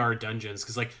VR dungeons,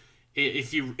 because like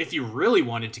if you really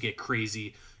wanted to get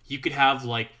crazy, you could have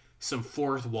like some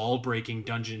fourth wall breaking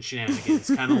dungeon shenanigans,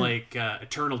 kind of like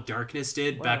Eternal Darkness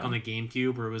did back on Whoa. the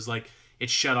GameCube, where it was like it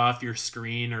shut off your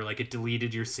screen or like it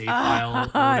deleted your save file or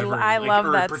whatever, I like, love or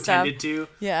it that stuff. pretended to.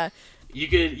 Yeah. You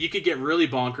could get really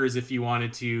bonkers if you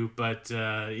wanted to, but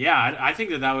yeah, I think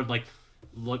that would like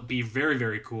be very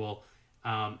very cool.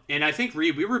 And I think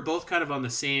we were both kind of on the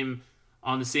same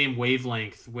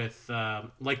wavelength with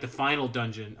like the final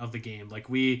dungeon of the game. Like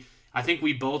I think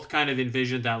we both kind of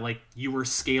envisioned that like you were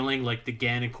scaling like the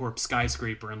Ganoncorp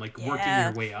skyscraper and like working Yeah.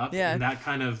 your way up, Yeah. and that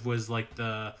kind of was like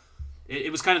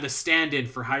it was kind of the stand-in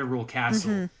for Hyrule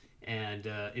Castle, and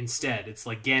instead it's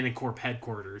like Ganoncorp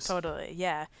headquarters. Totally.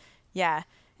 Yeah. Yeah.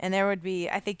 And there would be,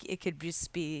 I think it could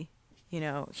just be,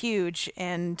 huge.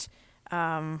 And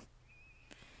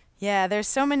yeah, there's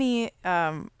so many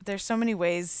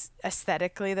ways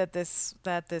aesthetically that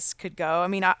this could go. I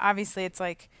mean, obviously it's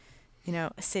like,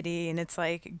 a city and it's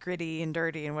like gritty and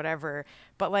dirty and whatever.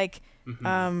 But like,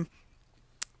 I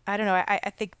don't know.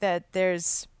 I think that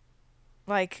there's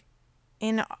like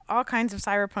in all kinds of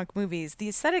cyberpunk movies, the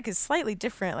aesthetic is slightly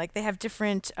different. Like they have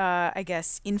different, I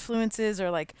guess, influences, or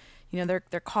like,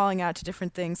 they're calling out to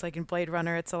different things. Like in Blade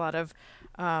Runner, it's a lot of,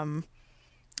 I don't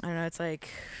know, it's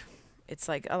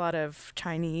like a lot of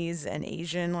Chinese and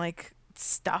Asian like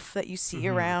stuff that you see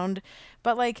around,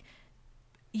 but like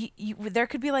there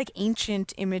could be like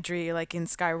ancient imagery like in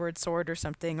Skyward Sword or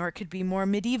something, or it could be more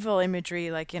medieval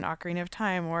imagery like in Ocarina of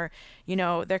Time, or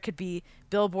there could be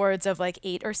billboards of like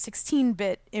 8 or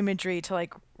 16-bit imagery to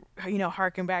like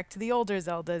harken back to the older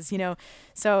Zeldas.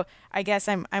 So I guess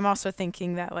I'm also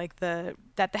thinking that like the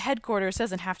headquarters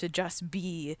doesn't have to just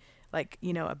be like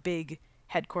a big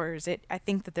headquarters. I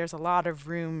think that there's a lot of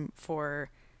room for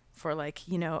like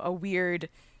a weird,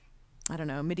 I don't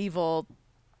know, medieval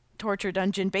torture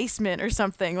dungeon basement or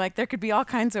something. Like there could be all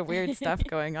kinds of weird stuff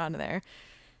going on there.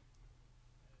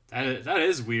 That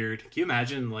is weird. Can you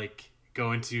imagine like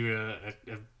going to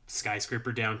a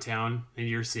skyscraper downtown in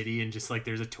your city and just like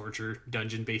there's a torture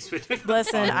dungeon basement?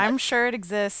 Listen, I'm sure it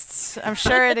exists. I'm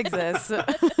sure it exists.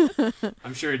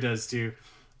 I'm sure it does too.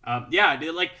 Yeah,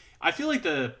 like I feel like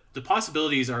the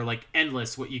possibilities are like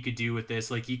endless. What you could do with this,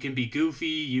 like you can be goofy,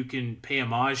 you can pay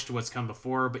homage to what's come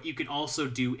before, but you can also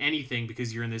do anything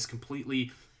because you're in this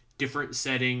completely different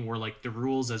setting where like the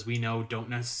rules, as we know, don't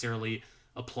necessarily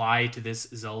apply to this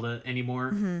Zelda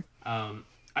anymore.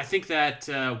 I think that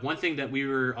one thing that we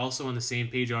were also on the same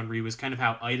page on, Ree, was kind of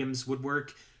how items would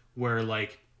work, where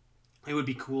like it would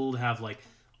be cool to have like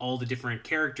all the different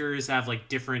characters have like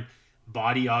different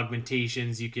body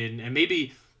augmentations. You can, and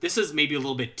maybe this is maybe a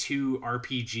little bit too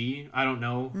RPG. I don't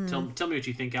know. Tell me what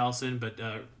you think, Allison. But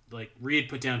like Ree had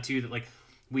put down too that like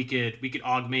we could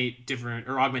augment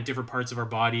different parts of our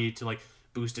body to like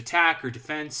boost attack or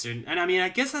defense, and I mean I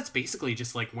guess that's basically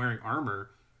just like wearing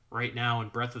armor right now in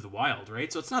Breath of the Wild,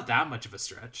 right? So it's not that much of a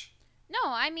stretch. No,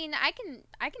 I mean I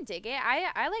can dig it.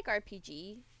 I like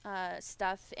RPG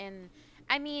stuff, and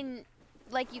I mean,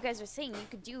 like you guys were saying, you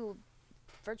could do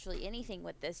virtually anything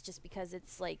with this just because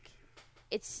it's like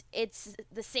it's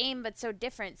the same but so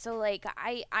different. So like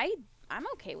I'm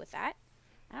okay with that.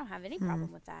 I don't have any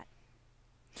problem with that.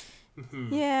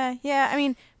 Yeah. I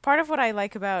mean, part of what I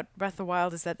like about Breath of the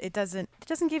Wild is that it doesn't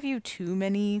give you too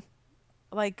many,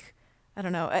 like, I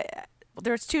don't know.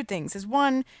 There's two things. Is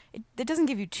one, it doesn't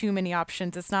give you too many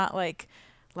options. It's not like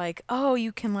oh,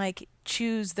 you can like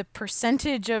choose the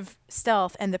percentage of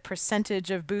stealth and the percentage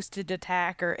of boosted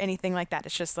attack or anything like that.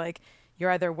 It's just like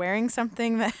you're either wearing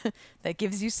something that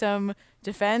gives you some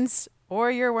defense, or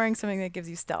you're wearing something that gives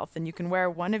you stealth, and you can wear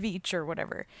one of each or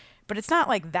whatever. But it's not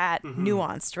like that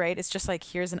nuanced, right? It's just like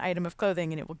here's an item of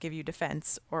clothing and it will give you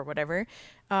defense or whatever.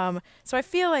 So I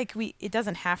feel like it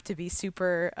doesn't have to be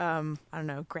super I don't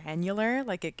know, granular.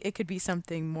 Like it could be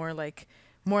something more like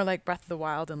Breath of the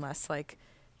Wild and less like,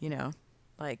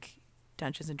 like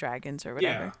Dungeons and Dragons or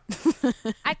whatever. Yeah.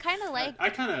 I kind of like I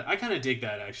kind of dig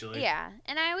that actually. Yeah,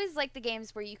 and I always like the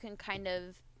games where you can kind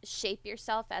of shape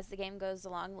yourself as the game goes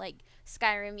along. Like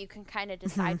Skyrim, you can kind of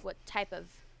decide what type of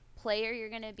player you're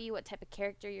going to be, what type of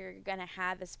character you're going to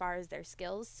have as far as their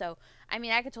skills. So, I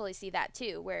mean, I could totally see that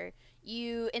too, where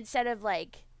you, instead of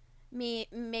like me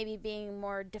maybe being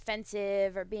more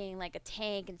defensive or being like a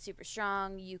tank and super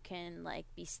strong, you can like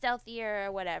be stealthier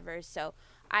or whatever. So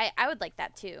I would like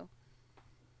that too.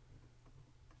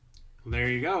 There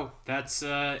you go. That's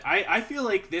I feel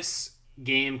like this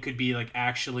game could be like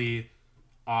actually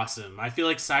awesome. I feel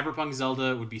like Cyberpunk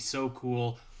Zelda would be so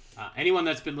cool. Anyone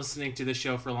that's been listening to this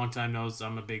show for a long time knows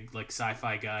I'm a big like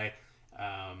sci-fi guy.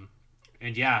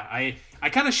 And yeah, I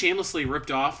kind of shamelessly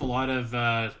ripped off a lot of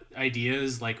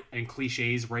ideas like and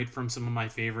cliches right from some of my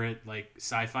favorite like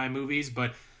sci-fi movies.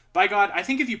 But by God, I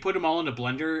think if you put them all in a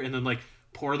blender and then like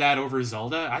pour that over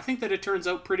Zelda, I think that it turns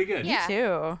out pretty good. Yeah, Me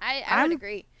too. I would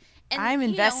agree. And, I'm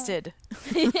invested.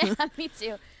 Yeah, me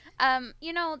too.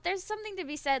 There's something to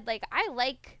be said. Like, I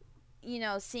like,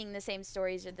 seeing the same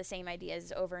stories or the same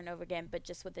ideas over and over again, but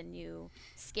just with a new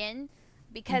skin,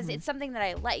 because it's something that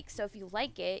I like. So if you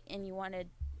like it and you want to,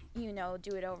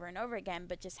 do it over and over again,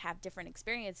 but just have different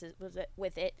experiences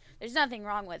with it, there's nothing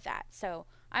wrong with that. So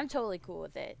I'm totally cool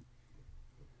with it.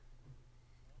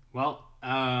 Well,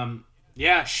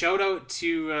 yeah, shout out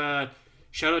to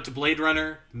Blade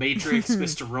Runner, Matrix,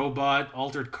 Mr. Robot,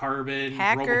 Altered Carbon,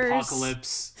 Hackers.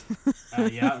 Robopocalypse,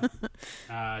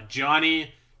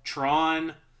 Johnny,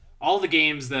 Tron, all the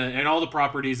games and all the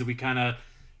properties that we kind of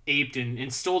aped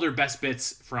and stole their best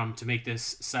bits from to make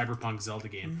this Cyberpunk Zelda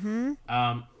game.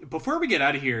 Before we get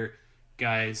out of here,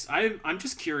 guys, I'm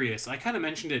just curious. I kind of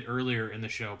mentioned it earlier in the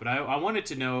show, but I wanted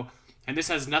to know, and this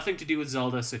has nothing to do with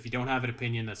Zelda, so if you don't have an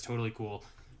opinion, that's totally cool.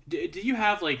 Do you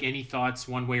have like any thoughts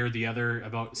one way or the other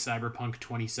about Cyberpunk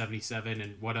 2077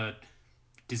 and what a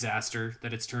disaster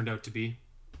that it's turned out to be?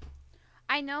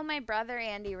 I know my brother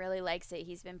Andy really likes it.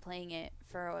 He's been playing it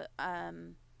for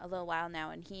a little while now,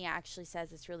 and he actually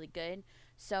says it's really good.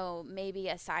 So maybe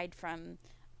aside from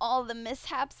all the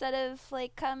mishaps that have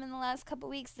like come in the last couple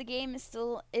weeks, the game is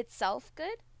still itself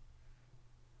good.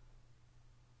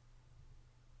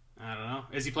 I don't know.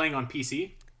 Is he playing on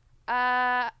PC?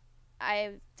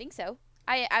 I think so.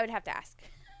 I would have to ask.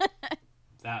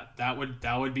 That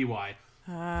would be why.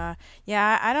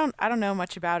 Yeah, I don't know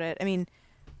much about it. I mean,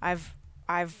 I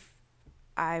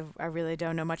really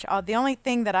don't know much. The only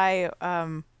thing that I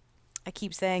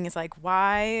keep saying is like,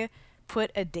 why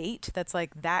put a date that's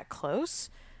like that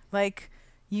close? Like,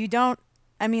 you don't.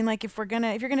 I mean, like if you're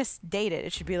gonna date it,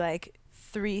 it should be like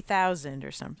 3000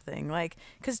 or something. Like,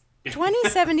 because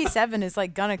 2077 is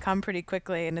like gonna come pretty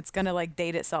quickly, and it's gonna like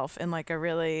date itself in like a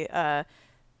really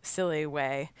silly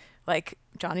way. Like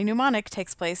Johnny Mnemonic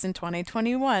takes place in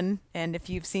 2021, and if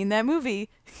you've seen that movie,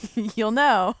 you'll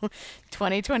know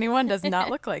 2021 does not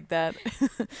look like that.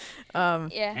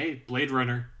 Yeah. Hey, Blade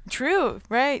Runner. True,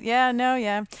 right? Yeah,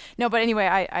 no. But anyway,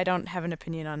 I don't have an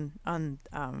opinion on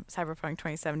Cyberpunk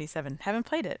 2077. Haven't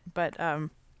played it, but I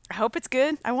hope it's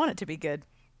good. I want it to be good.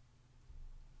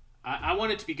 I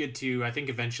want it to be good too. I think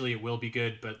eventually it will be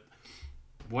good, but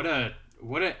what an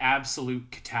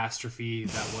absolute catastrophe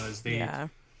that was.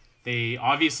 They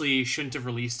obviously shouldn't have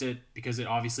released it because it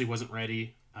obviously wasn't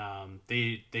ready.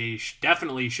 They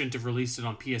definitely shouldn't have released it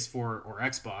on PS4 or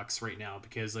Xbox right now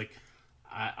because like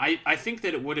I think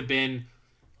that it would have been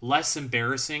less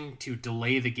embarrassing to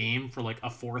delay the game for like a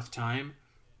fourth time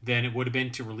than it would have been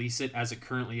to release it as it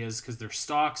currently is because their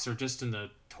stocks are just in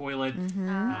the toilet.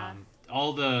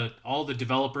 All the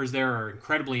developers there are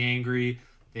incredibly angry.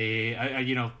 They,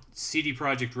 CD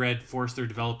Projekt Red forced their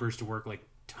developers to work like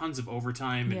tons of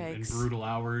overtime and brutal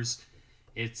hours.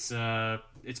 It's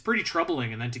pretty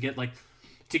troubling. And then to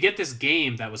get this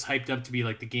game that was hyped up to be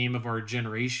like the game of our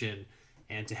generation,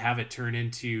 and to have it turn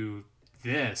into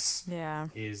this,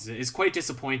 is quite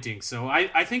disappointing. So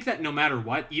I think that no matter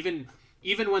what, even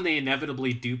when they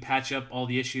inevitably do patch up all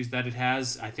the issues that it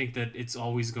has, I think that it's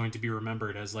always going to be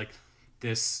remembered as like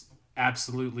this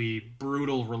absolutely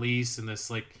brutal release and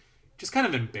this like just kind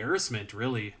of embarrassment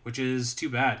really, which is too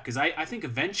bad because I think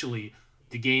eventually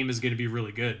the game is going to be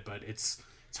really good, but it's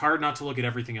hard not to look at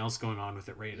everything else going on with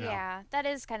it right now. Yeah, that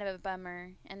is kind of a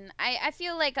bummer. And I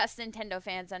feel like us Nintendo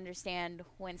fans understand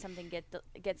when something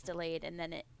gets delayed and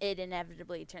then it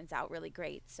inevitably turns out really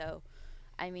great. So,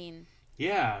 I mean...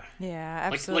 Yeah,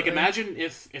 absolutely. Like imagine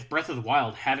if Breath of the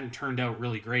Wild hadn't turned out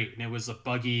really great and it was a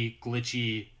buggy,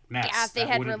 glitchy mess. Yeah, if they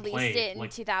had released it in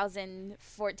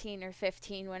 2014 or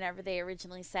 15, whenever they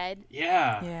originally said.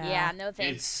 Yeah, no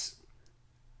thanks.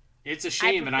 It's a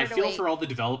shame, and I feel for all the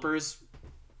developers,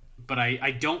 but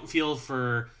I don't feel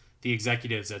for the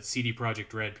executives at CD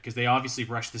Projekt Red because they obviously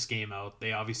rushed this game out.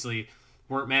 They obviously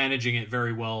weren't managing it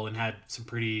very well and had some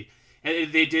pretty.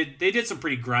 They did some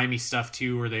pretty grimy stuff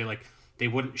too, where they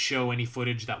wouldn't show any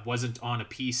footage that wasn't on a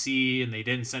PC, and they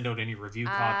didn't send out any review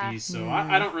copies. So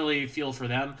I don't really feel for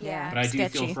them. Yeah. But I do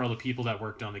feel for all the people that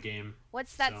worked on the game.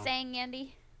 What's that saying,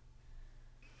 Andy?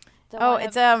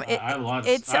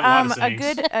 It's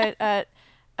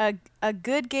a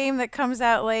good game that comes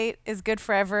out late is good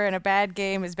forever, and a bad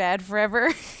game is bad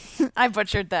forever. I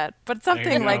butchered that, but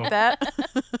something like that.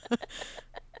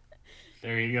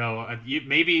 There you go.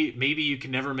 Maybe you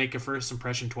can never make a first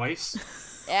impression twice.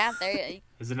 Yeah, there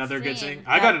is another good saying. That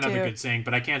I got another too. good saying,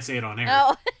 but I can't say it on air.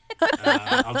 Oh.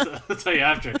 I'll tell you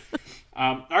after.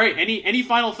 All right. Any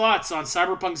final thoughts on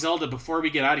Cyberpunk Zelda before we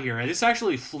get out of here? This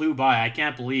actually flew by. I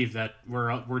can't believe that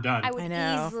we're done. I would I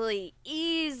know.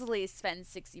 easily spend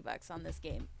 $60 on this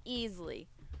game. Easily.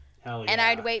 Hell yeah. And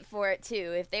I'd wait for it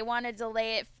too. If they want to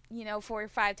delay it, 4 or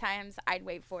 5 times, I'd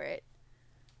wait for it.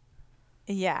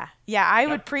 Yeah. I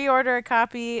would pre-order a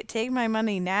copy. Take my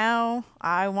money now.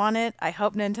 I want it. I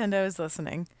hope Nintendo is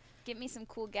listening. Get me some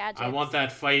cool gadgets. I want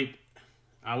that fight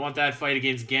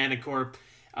against Ganoncorp.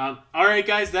 All right,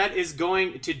 guys, that is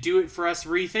going to do it for us.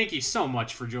 Ree, thank you so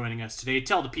much for joining us today.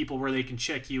 Tell the people where they can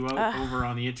check you out over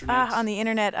on the internet. On the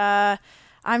internet,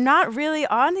 I'm not really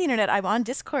on the internet. I'm on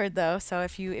Discord though. So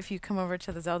if you come over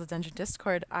to the Zelda Dungeon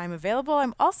Discord, I'm available.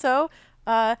 I'm also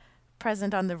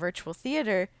present on the Virtual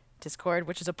Theater Discord,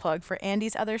 which is a plug for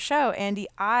Andy's other show. Andy,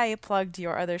 I plugged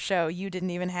your other show. You didn't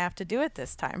even have to do it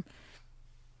this time.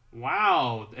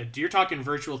 Wow. You're talking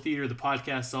Virtual Theater, the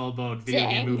podcast all about video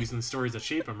game movies and the stories that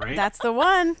shape them, right? That's the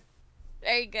one.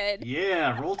 Very good.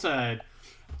 Yeah, roll tide.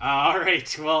 All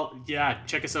right. Well, yeah,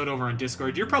 check us out over on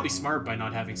Discord. You're probably smart by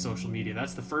not having social media.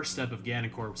 That's the first step of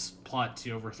Ganoncorp's plot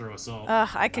to overthrow us all.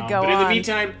 I could go on. But in the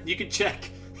meantime, you can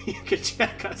check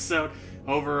us out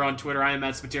over on Twitter. I am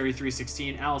at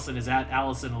Spiteri316. Allison is at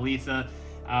Allison Aletha.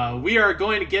 We are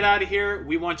going to get out of here.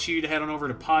 We want you to head on over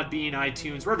to Podbean,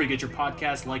 iTunes, wherever you get your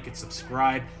podcast, like and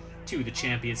subscribe to the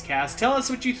Champions Cast. Tell us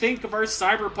what you think of our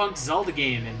Cyberpunk Zelda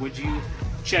game, and would you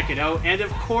check it out? And of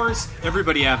course,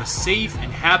 everybody have a safe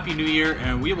and happy new year,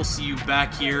 and we will see you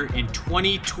back here in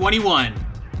 2021.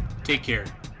 Take care.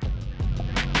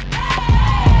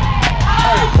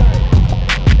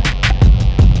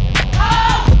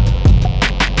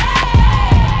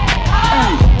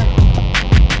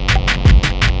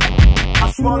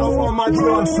 Swallow all my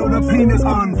drugs, so the penis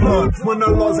unplugged. When the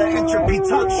laws of entropy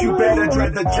touch, you better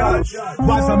dread the judge.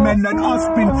 Wiser men than us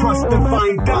been crushed to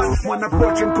find dust. When a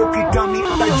fortune cookie dummy,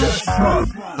 I just shrug.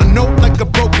 A note like a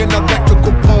broken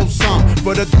electrical pole song.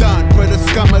 For the done, for the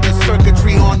scum of the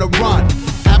circuitry on the run.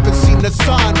 Haven't seen the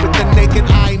sun with the naked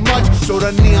eye much, so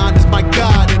the neon is my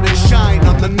god and it shine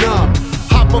on the numb.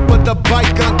 Hop up with the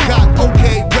bike uncut,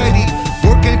 okay, ready.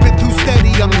 Work ain't been too steady,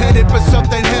 I'm headed for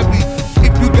something heavy.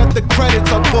 If you got the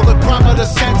credits, I'll pull the crime of the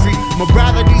century.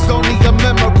 Morality's only a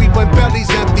memory when belly's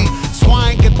empty.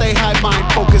 Swine, get they high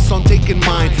mind, focus on taking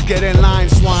mine. Get in line,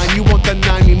 swine, you won't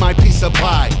deny me my piece of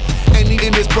pie. Any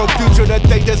in this broke future that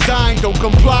they design, don't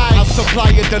comply. I'll supply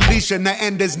a deletion, the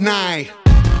end is nigh.